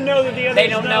none of them know that the others they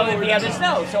don't know that the others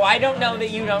know. So I don't know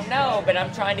that you don't know, but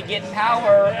I'm trying to get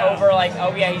power over, like,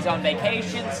 oh yeah, he's on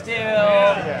vacation still.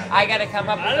 Yeah. I got to come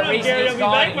up with a reason Gary he's will be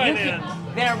gone. back by You then.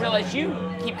 then I realize you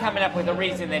keep coming up with a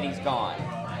reason that he's gone.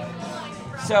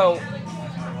 So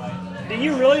do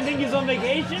you really think he's on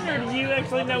vacation, or do you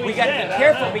actually know he's we got to dead? be I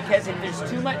careful, don't know. because if there's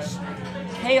too much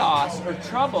chaos or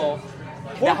trouble,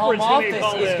 the home Corporate's gonna office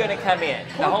call is in. going to come in.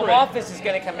 The home Corporate. office is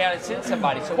going to come down and send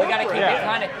somebody. So we got to keep Corporate. it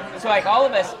kind of. So like all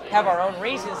of us have our own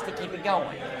reasons to keep it going,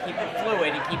 keep it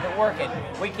fluid, and keep it working.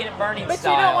 Weekend at Bernie's But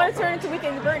style. you don't want to turn into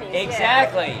Weekend at Bernie's.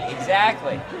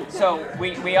 Exactly. So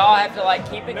we all have to, like,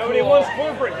 keep it Nobody cool. wants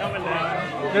corporate coming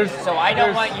down. So I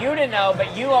don't want you to know,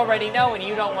 but you already know, and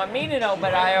you don't want me to know,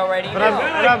 but I already know. I'm-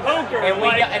 Kind of like poker.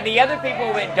 And and the other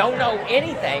people that don't know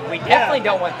anything, we definitely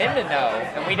don't want them to know,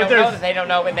 and we don't know there's- that they don't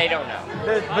know, and they don't know.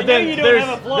 But know you don't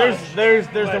have a flush, there's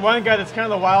the but- one guy that's kind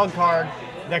of the wild card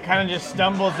that kind of just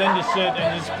stumbles into shit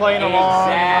and just playing along.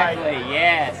 Exactly. Like,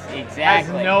 Yes. has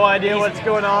Exactly. no idea what's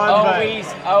going on.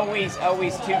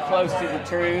 Always too close to the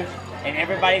truth, and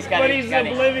everybody's got. But he's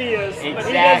oblivious. Exactly. But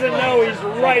he doesn't know he's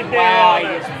right there. Wow, on he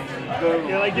it. just boom.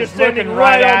 You're like, you're Just standing looking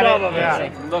right right on at top it, of it. yeah.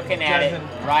 It's like looking at it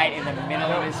Doesn't- right in the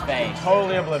middle of his face.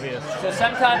 Totally oblivious. So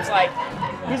sometimes, like,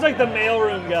 He's like the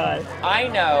mailroom guy. I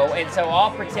know, and so I'll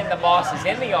pretend the boss is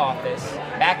in the office,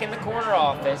 back in the corner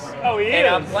office. Oh, he and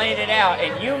is? I'm playing it out,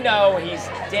 and you know he's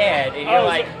dead, and you're Oh, so-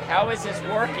 like, how is this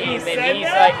working? He And said he's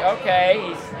that? like,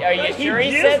 okay. Are you He sure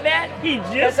he just- said that? he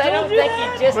just Because I don't told you think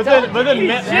that? he just But told then, but then, you.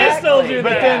 ma- He just told you but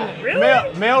that. then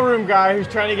Really? mailroom guy who's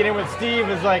trying to get in with Steve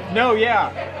is like, no,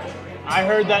 yeah, I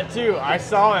heard that too. I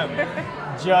saw him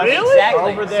just Really?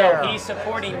 Exactly. over there. So he's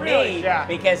supporting Really? me Yeah.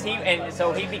 because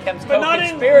so he becomes But not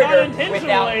co-conspirator intentionally.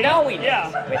 without knowing Yeah.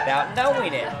 it. Without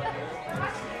knowing it.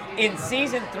 In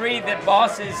season 3, the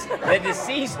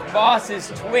deceased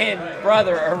boss's twin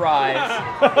brother arrives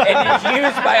and is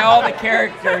used by all the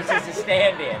characters as a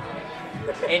stand-in.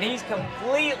 And he's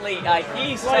completely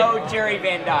he's so Jerry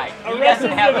Van Dyke. He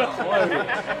doesn't have a clue.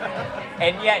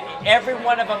 And yet every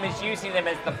one of them is using them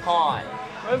as the pawn.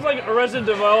 That's like Arrested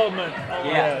Development.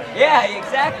 Yeah,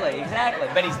 exactly.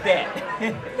 But he's dead.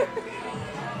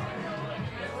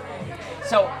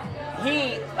 So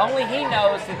only he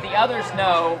knows that the others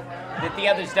know that the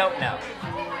others don't know.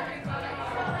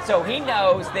 So he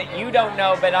knows that you don't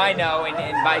know, but I know, and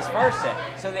vice versa.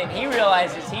 So then he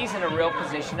realizes he's in a real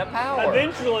position of power.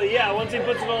 Eventually, yeah, once he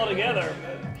puts it all together.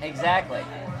 Exactly.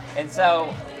 And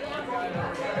so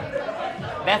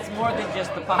that's more than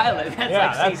just the pilot. That's Yeah,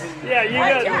 like that's- season Yeah, you 1,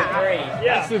 got 2, or 3. Yeah.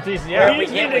 That's the thesis, We yeah. we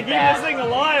just get need to with keep that. this thing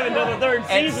alive until the third At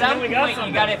season, some then we got point,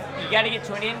 something. you gotta get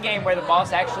to an end game where the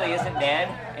boss actually isn't dead,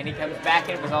 and he comes back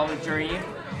in with all the dream,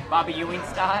 Bobby Ewing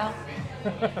style.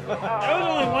 That was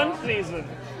only one season.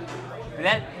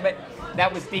 But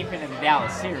that was deep into the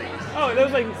Dallas series. Oh, that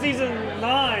was like season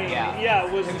 9. Yeah.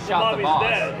 It was Who shot the Bobby's boss?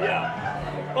 dead.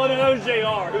 Yeah. Oh no, that was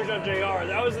JR. Who shot JR?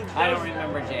 That was. I don't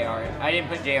remember JR. I didn't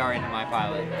put JR into my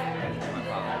pilot.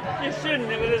 You shouldn't.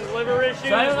 With his liver issues.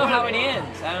 So I don't know how it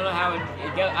ends. I don't know how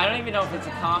it goes. I don't even know if it's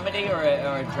a comedy or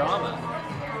a drama.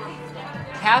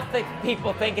 Half the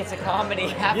people think it's a comedy,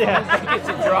 half of them think it's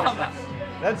a drama.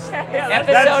 That's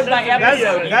Episode by that's-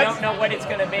 episode, you that's- don't know what it's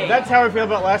going to be. that's how I feel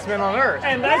about Last Man on Earth.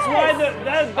 And that's why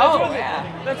that's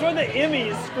yeah. why the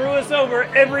Emmys screw us over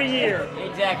every year.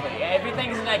 Exactly.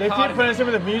 Everything's an They keep dichotomy. putting us in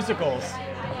with the musicals.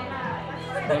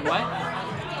 The what?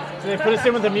 So they put us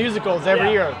in with the musicals every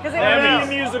year. Because The they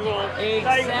Every Emmys. musical. Like,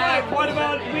 Exactly. what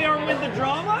about we aren't with the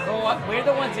drama? Well, we're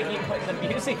the ones that keep putting the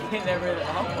music in every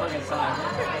homework assignment.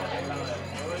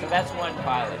 So that's one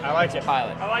pilot. I like It's a it.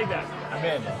 pilot. I like that. I'm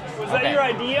in. Was that Okay. your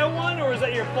idea one or was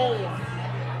that your full one?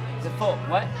 It's a full.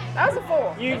 What? That was a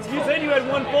fool. You said you had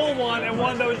one full one and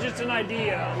one that was just an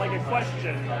idea, like a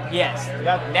question. Yes.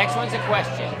 That- Next one's a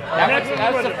question. Next one's a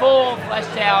That's the question. full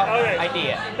fleshed out Okay.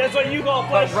 idea. That's what you call But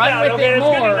fleshed run out. with Okay, it that's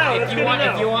good to more know. if That's you good want. to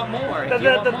If you know. want more. If That- you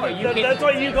that- want that- more, you that- can. that's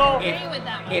what you call. If, With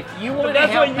that one. if you But want to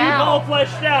that's help what you out, call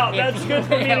fleshed out. if That's you good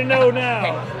for me to help- know now.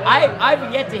 Hey,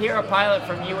 I've yet to hear a pilot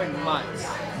from you in months.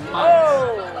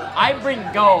 Oh. I bring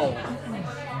gold,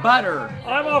 butter,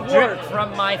 I'm off drip work.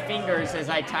 from my fingers as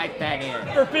I type that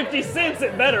in. For 50 cents,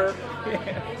 it better.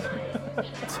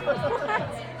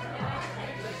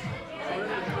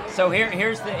 So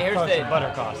here's Plus the some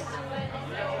butter costs.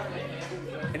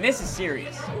 and this is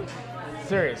serious.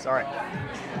 Serious. All right.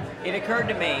 It occurred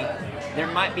to me there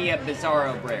might be a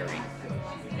Bizarro Brary.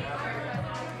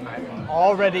 I'm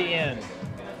already in.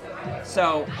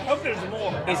 So I hope there's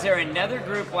more. is there another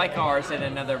group like ours at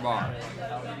another bar?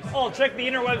 I'll check the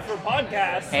interwebs for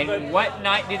podcasts. And but what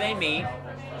night do they meet?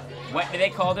 What do they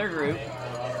call their group?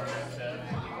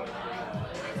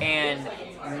 And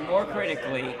more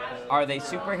critically, are they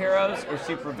superheroes or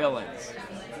supervillains?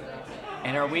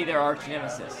 And are we their arch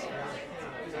nemesis?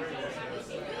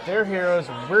 They're heroes.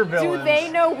 We're villains. Do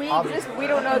they know we exist? We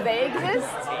don't know they exist?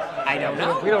 I don't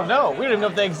know. We don't know. We don't even know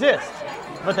if they exist.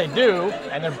 But they do,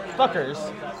 and they're fuckers.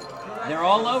 They're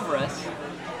all over us.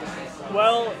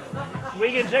 well,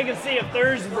 we can check and see if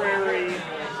Thursbury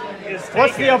is taken.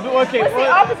 What's the opposite? Okay, What's the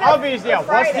well, opposite obviously, of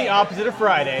yeah. What's Friday? the opposite of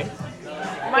Friday?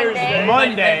 Monday.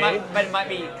 Monday. But it might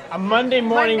be A Monday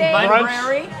morning Monday. brunch.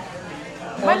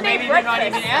 Brary. Or Monday maybe they're not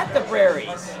breakfast. even at the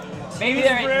Braries. Maybe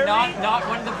they're Brary? at not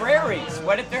one of the Braries.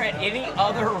 What if they're at any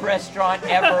other restaurant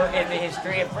ever in the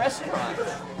history of restaurants?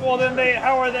 Well, then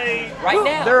how are they? Right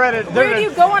now. They're at a. Where They're do you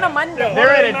at, go on a Monday? they're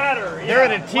Why at does it a. matter? They're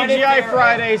Yeah. at a What if TGI they're-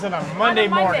 Fridays on a Monday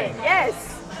on a morning.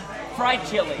 Yes. Fried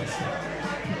chilies.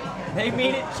 They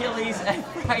meet at Chili's at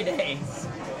Fridays.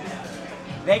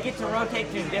 They get to rotate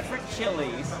through different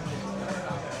chilies.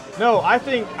 No, I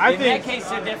think. In that case,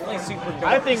 they're definitely super dorks.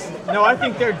 I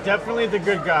think they're definitely the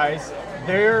good guys.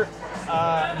 They're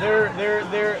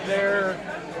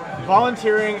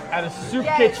volunteering at a soup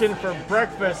Yes. kitchen for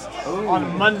breakfast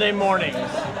on Monday mornings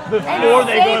And before they go to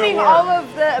saving work. all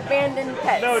of the abandoned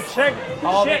pets. No, check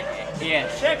all check,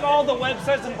 yes. check all the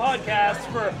websites and podcasts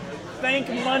for Thank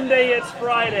Monday It's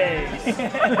Friday.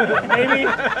 maybe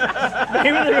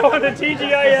they're going to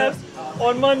TGIFs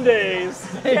on Mondays.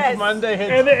 Yes. Monday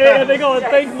hits And they go,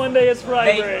 Thank Monday It's They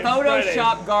Friday.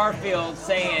 Photoshop Garfield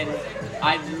saying,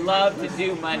 "I'd love to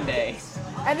do Mondays."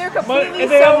 And they're But completely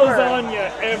they have sober.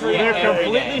 lasagna every Yeah. They're day.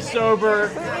 completely sober.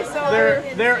 Completely sober.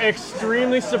 They're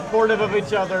extremely supportive of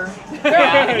each other.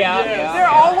 Yeah. They're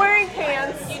all wearing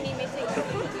pants. You need me to.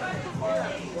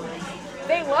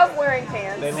 They love wearing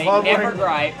pants. They They love never wearing-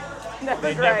 gripe.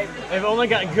 Never great. They've only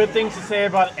got good things to say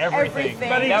about everything. Everything.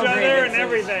 About each No other and grievances.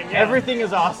 everything. Yeah. Everything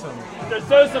is awesome. They're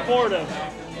so supportive.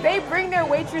 They bring their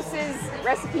waitresses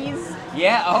recipes.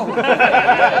 Yeah. Oh.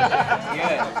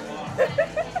 Good.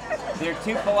 They're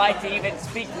too polite to even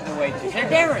speak to the waitress. They're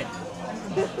Darren.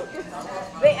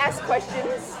 They ask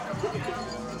questions.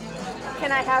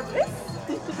 Can I have this?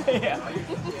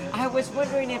 I was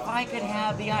wondering if I could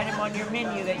have the item on your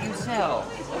menu that you sell.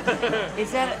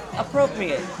 Is that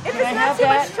appropriate? If Can it's I not have too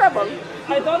that? much trouble.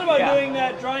 I thought about Yeah. doing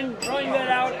that, trying that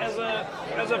out as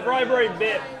a FRIBRARY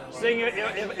bit, seeing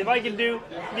if I could do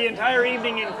the entire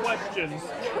evening in questions.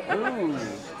 Ooh.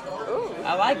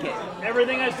 I like it.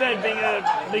 Everything I said being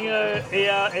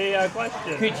a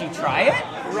question. Could you try it?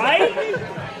 Right?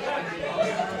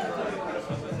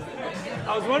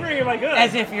 I was wondering if I could.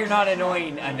 As if you're not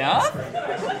annoying enough?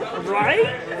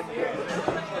 Right?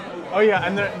 Oh yeah,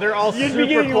 and they're all You'd be super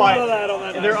getting a lot quiet. of that on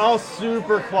that night. They're all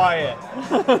super quiet.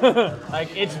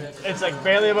 Like it's like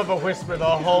barely above a whisper the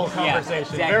whole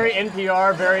conversation. exactly. Very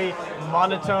NPR, very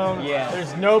monotone. Yeah.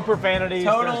 There's no profanities.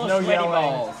 Total there's no sweaty yelling.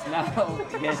 balls. No,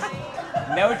 just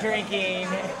no drinking.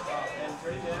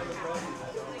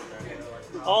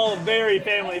 All very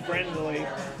family friendly.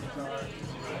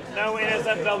 No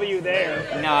NSFW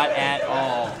there. Not at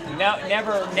all. No,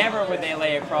 never would they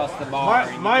lay across the bar.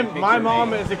 and you My can picture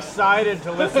mom me. is excited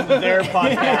to listen to their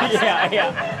podcast.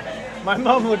 Yeah. My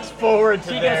mom looks forward to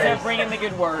She goes there theirs. bringing the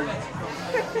good word.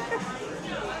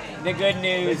 The good The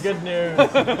news. good news.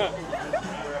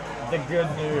 The good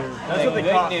news. That's The what they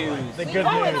good call news. it. The good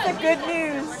Oh, news. it's the good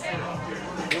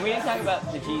news. We didn't talk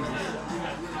about the Jesus.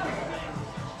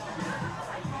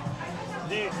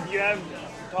 Do you have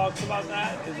talks about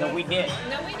that? Is No, that- we did.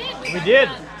 No, we did. We talked did.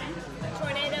 about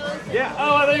tornadoes. Yeah.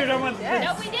 Oh, I thought you were talking about Yes.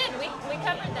 No, we did. We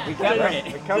covered that. We covered We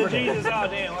it. covered the it. Jesus. Oh,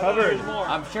 damn. I thought Covered. there was more.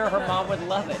 I'm sure her mom would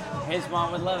love it. His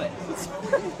mom would love it.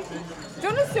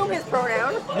 Don't assume his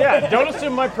pronoun. Yeah, don't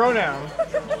assume my pronoun.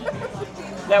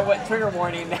 That what trigger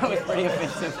warning? That was pretty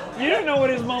offensive. You don't know what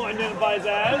his mom identifies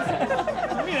as.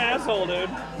 You're an asshole, dude.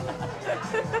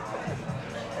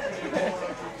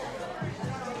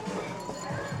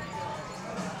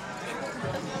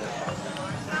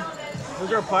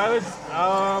 Those are pilots.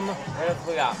 What else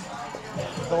we got?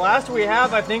 The last we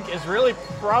have, I think, is really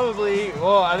probably,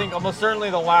 well, I think almost certainly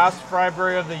the last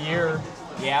FRIBRARY of the year.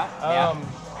 Yeah.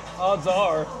 Odds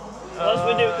are. Unless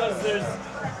we do, because there's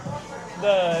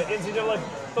the NCAA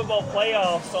football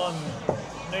playoffs on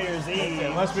New Year's Eve.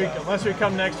 Unless we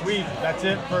come next week, that's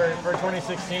it for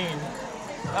 2016.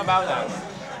 How about that?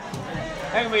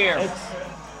 Heck of a year. It's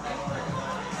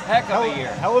Heck of a year.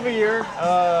 hell of a year.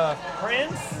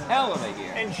 Prince Hell of a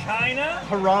year. and China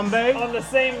Harambe. on the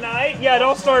same night. Yeah, it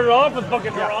all started off with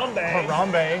fucking Harambe.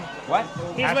 Harambe. What?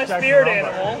 He's my Hashtag spirit Harambe.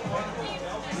 animal.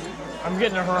 I'm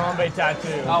getting a Harambe tattoo.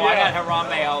 Oh, I Yeah. got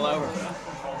Harambe all over.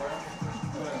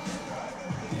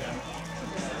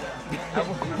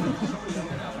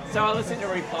 So I listen to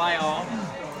Reply All,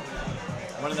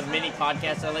 one of the many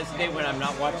podcasts I listen to when I'm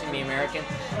not watching The American.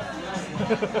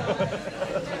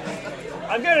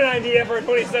 I've got an idea for a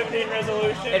 2017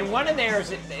 resolution. And one of theirs,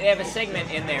 they have a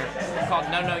segment in there called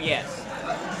No, No, Yes.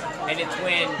 And it's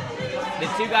when the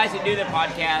two guys that do the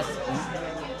podcast,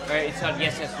 or it's called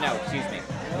Yes, Yes, No, excuse me.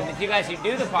 When the two guys who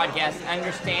do the podcast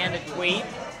understand a tweet,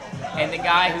 and the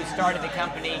guy who started the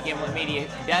company, Gimlet Media,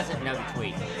 doesn't know the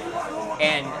tweet.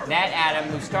 And that Adam,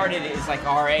 who started it, is like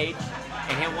our age,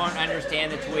 and he won't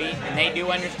understand the tweet, and they do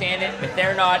understand it, but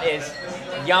they're not as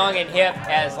young and hip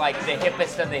as like the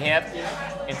hippest of the hip.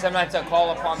 And sometimes I'll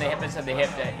call upon the hippest of the hip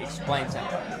to explain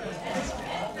something.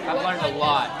 I've learned a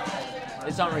lot.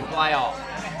 It's on Reply All.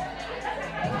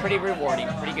 Pretty rewarding,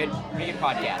 pretty good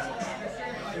podcast.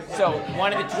 So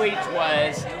one of the tweets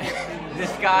was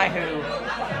this guy who,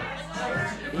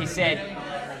 he said,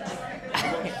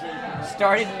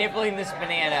 started nibbling this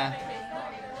banana,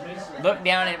 looked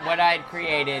down at what I had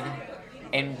created,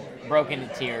 and broke into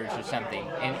tears or something.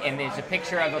 And there's a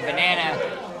picture of a banana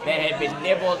that had been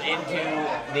nibbled into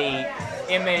the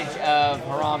image of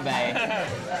Harambe.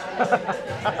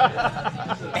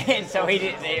 And so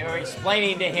they were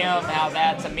explaining to him how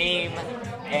that's a meme,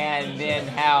 and then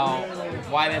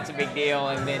why that's a big deal,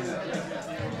 and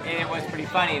it was pretty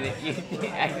funny that you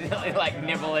accidentally like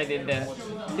nibble it into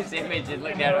his image and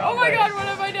look at it. Oh my God, what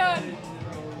have I done?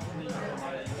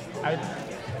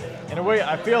 In a way,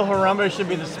 I feel Harambe should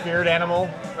be the spirit animal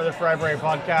for the FRIBRARY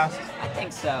podcast. I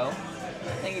think so.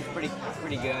 I think he's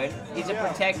pretty good. He's a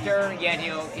protector, yet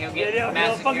he'll get He'll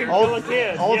massacred. fucking kill a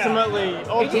kid. Ultimately,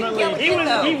 He would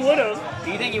have.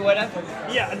 Do you think he would have?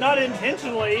 Yeah, not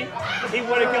intentionally. He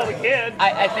would have killed a kid.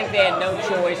 I think they had no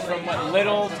choice from what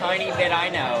little tiny bit I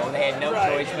know. They had no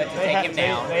Right. choice but to take him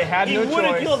down. They had He no would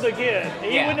have choice. killed the kid.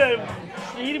 Yeah.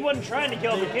 He wasn't trying to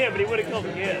kill the kid, but he would have killed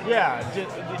the kid. Yeah,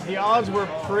 the odds were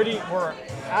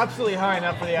absolutely high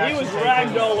enough for the He action. was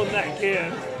ragdolling that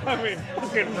kid. I mean,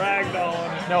 fucking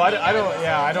ragdolling. No, I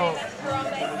don't.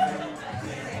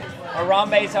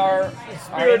 Harambe's our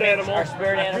Spirit animal. Our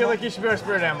spirit I animal. feel like he should be our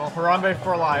spirit animal. Harambe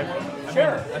for life.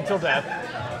 Sure. Until death.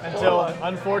 Until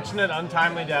unfortunate,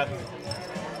 untimely death.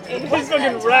 He's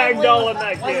fucking ragdolling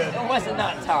that kid. It wasn't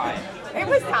not time. It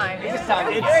was time. It was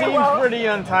time. It very seems well. pretty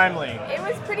untimely. It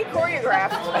was pretty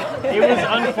choreographed. It was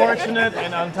unfortunate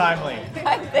and untimely.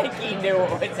 I think he knew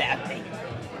what was happening.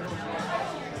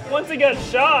 Once he got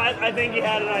shot, I think he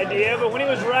had an idea, but when he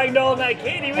was ragdolling that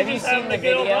kid, he was Have you just seen having a the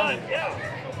good old video? time. Yeah.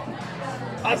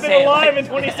 I've Say been it alive like- in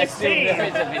assume 2016. There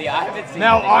is a video. I haven't seen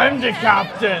Now it. I'm the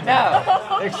captain.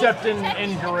 No, Except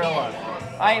in Gorilla.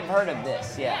 I have heard of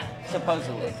this. Yeah,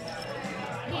 supposedly.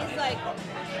 He's like,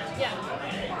 yeah.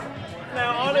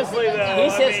 Now, honestly, though, He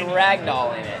says I mean,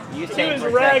 ragdoll in it. You he say was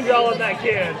protect. ragdolling that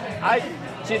kid.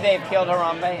 Should they have killed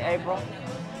Harambe, April?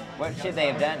 What should they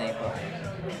have done, April?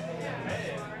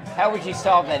 How would you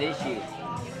solve that issue?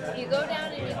 You go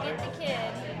down and you get the kid.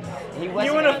 He wasn't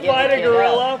You want gonna to give fight the a kid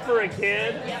gorilla up. for a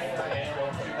kid?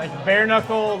 Like bare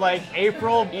knuckle, like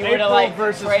April You would have like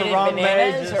versus traded Harambe.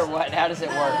 bananas, just- or what? How does it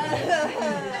work?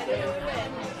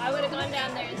 I would have gone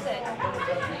down there and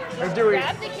said, Or do we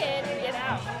grab the kid and get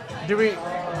out.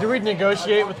 do we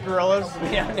negotiate with gorillas? We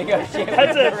don't negotiate.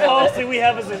 That's with a gorillas. policy we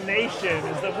have as a nation,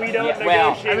 is that we don't Yeah, well,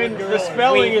 negotiate I mean, with the gorillas.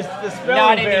 spelling We- the Not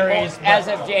spelling anymore. varies. As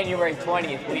of January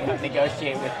 20th, we don't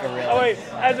negotiate with gorillas. Oh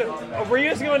wait, were you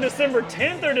just going December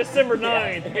 10th or December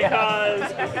 9th? Yeah.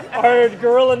 Because our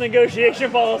gorilla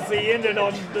negotiation policy ended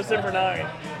on December 9th.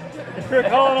 If you're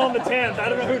calling on the 10th, I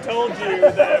don't know who told you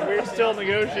that we're still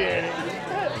negotiating.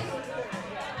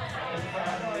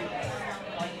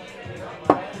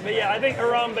 But yeah, I think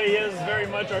Harambe is very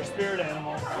much our spirit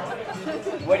animal.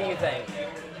 What do you think?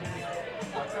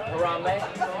 Harambe?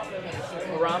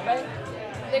 Harambe?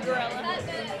 The gorilla.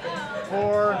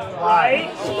 For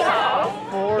Right?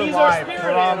 life. For He's our life. spirit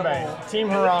Harambe. animal. Team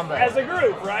Harambe. As a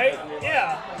group, right?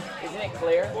 Yeah, Isn't it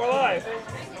clear? for life.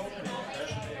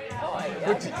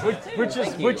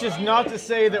 Which is not to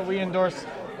say that we endorse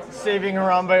saving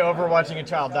Harambe over watching a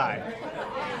child die.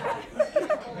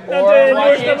 Not Or to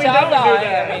endorse watching that a we child don't do die.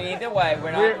 that. I mean, either way,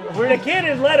 we're not. The kid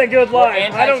has led a good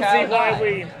life. I don't see anti-child why die.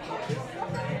 we.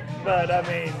 But I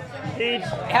mean, Teach.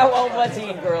 How old was he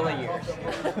in gorilla years?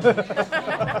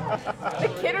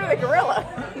 The kid or the gorilla?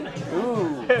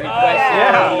 Ooh, good question.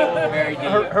 Yeah. Very deep.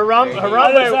 Other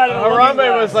side of the looking Harambe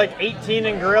glass. was like 18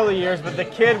 in gorilla years, but the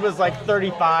kid was like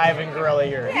 35 in gorilla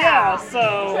years. Yeah,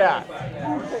 so. Yeah.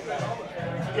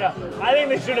 Yeah, I think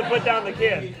they should have put down the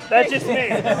kid. That's just me.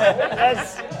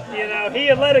 That's, he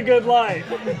had led a good life.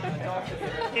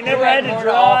 He never had to more to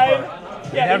drive. offer.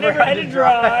 Yeah, he never had to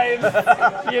drive.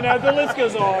 The list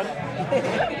goes on.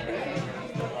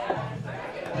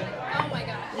 Oh my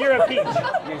god. You're a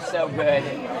peach. You're so good.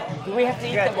 Do we have to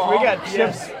eat them all? We got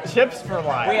chips for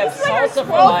life. We have It's like salsa a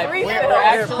for life. 12 We're refill.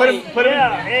 actually. Put 'em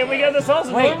Yeah, and we got the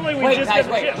salsa. Normally we Wait, just guys, get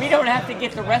the wait. chips. We don't have to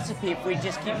get the recipe if we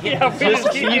just keep getting Yeah, the we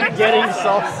Just keep getting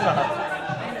salsa.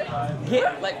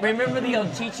 Remember the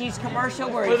old Chi-Chi's commercial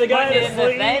where For he's the guy putting in it his in the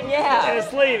sleeve. thing? In Yeah. his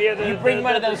sleeve, yeah. You bring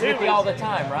one of those with you all the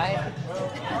time, right?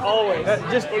 Always.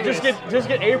 Just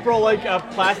get April like a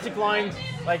plastic lined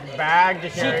like bag to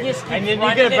carry, just keeps and then you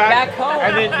running get it a back, back home.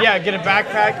 and then get a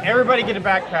backpack. Everybody get a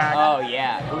backpack. Oh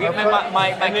yeah. Go get my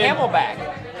And then- camelback.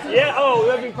 Yeah, oh,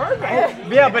 that'd be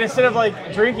perfect. Yeah, but instead of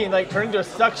like drinking, like turn into a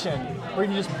suction, where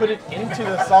you just put it into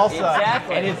the salsa,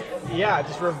 Exactly. and it's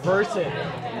just reverse it.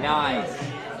 Nice.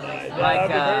 That'd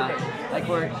be perfect. Like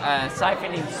we're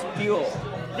siphoning fuel.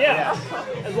 Yeah.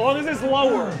 As long as it's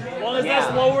lower. As long as Yeah.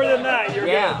 that's lower than that, you're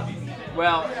Yeah.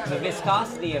 Well, the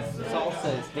viscosity of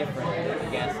salsa is different, I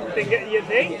guess. good. You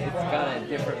think? It's got a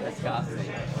different viscosity.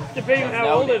 Depending on how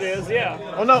old it is, yeah.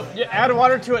 Well, no, you add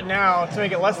water to it now to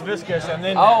make it less viscous, and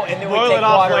then Oh, and then we boil take it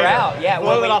off water later. out. Yeah, boil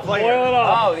when it we- off later. Boil it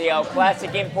off. Oh, the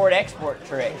classic import-export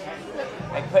trick.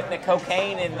 Like putting the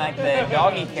cocaine in like the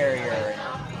doggy carrier.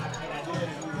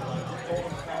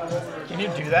 Can you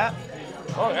do that?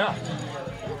 Oh yeah.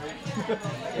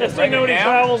 Next Break thing nobody it down.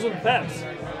 travels with pets.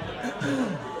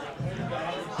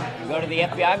 You go to the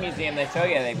FBI museum, they show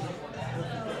you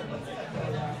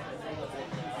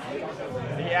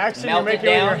The action melt you're it making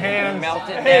with down, your hands melt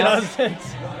it down.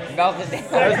 doesn't melt it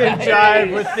down. doesn't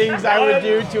jive with things I would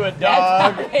do to a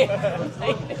dog.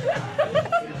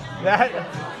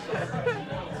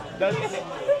 That's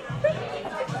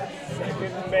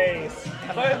Mace.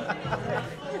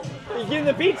 You give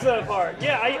the pizza apart.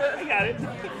 Yeah, I got it. No,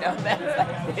 that's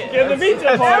like this. Give the pizza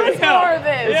apart. That was yeah. more of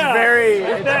this. Yeah.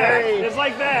 it's That. very. It's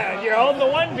like that. You're holding the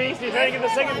one piece, you're trying to get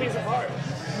the second piece apart.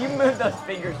 You move those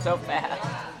fingers so fast.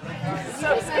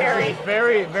 So scary.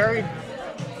 Very, very.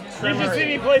 You should see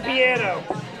me play piano.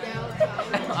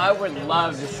 I would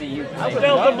love to see you play.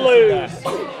 Delta Blues.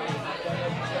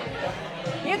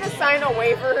 You have to sign a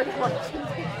waiver.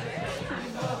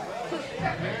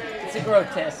 It's a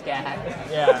grotesque act.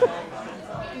 Yeah.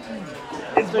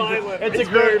 It's violent. It's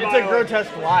a very violent.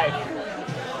 grotesque life.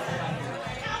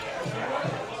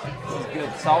 This is good.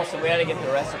 Salsa, we ought to get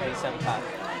the recipe sometime.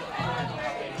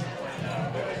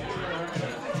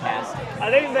 Fantastic. I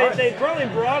think they probably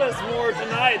brought us more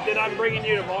tonight than I'm bringing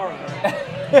you tomorrow.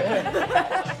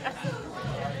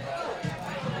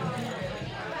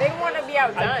 They want to be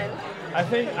outdone. I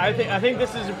think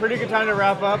this is a pretty good time to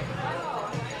wrap up.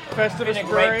 It's been Festivus a great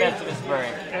Brewery. Festivus Brewery.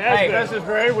 has Hey, been. Festivus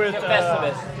Brewery with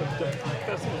Festivus.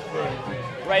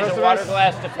 Raise a Festivus. water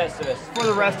glass to Festivus. for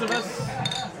the rest of us.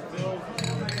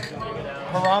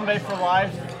 Harambe for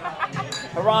life.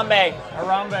 Harambe.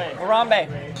 Harambe. Harambe.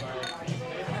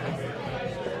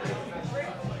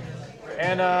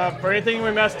 And for anything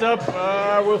we messed up,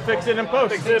 we'll fix it in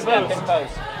post. Fix it in Step post. in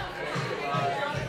post.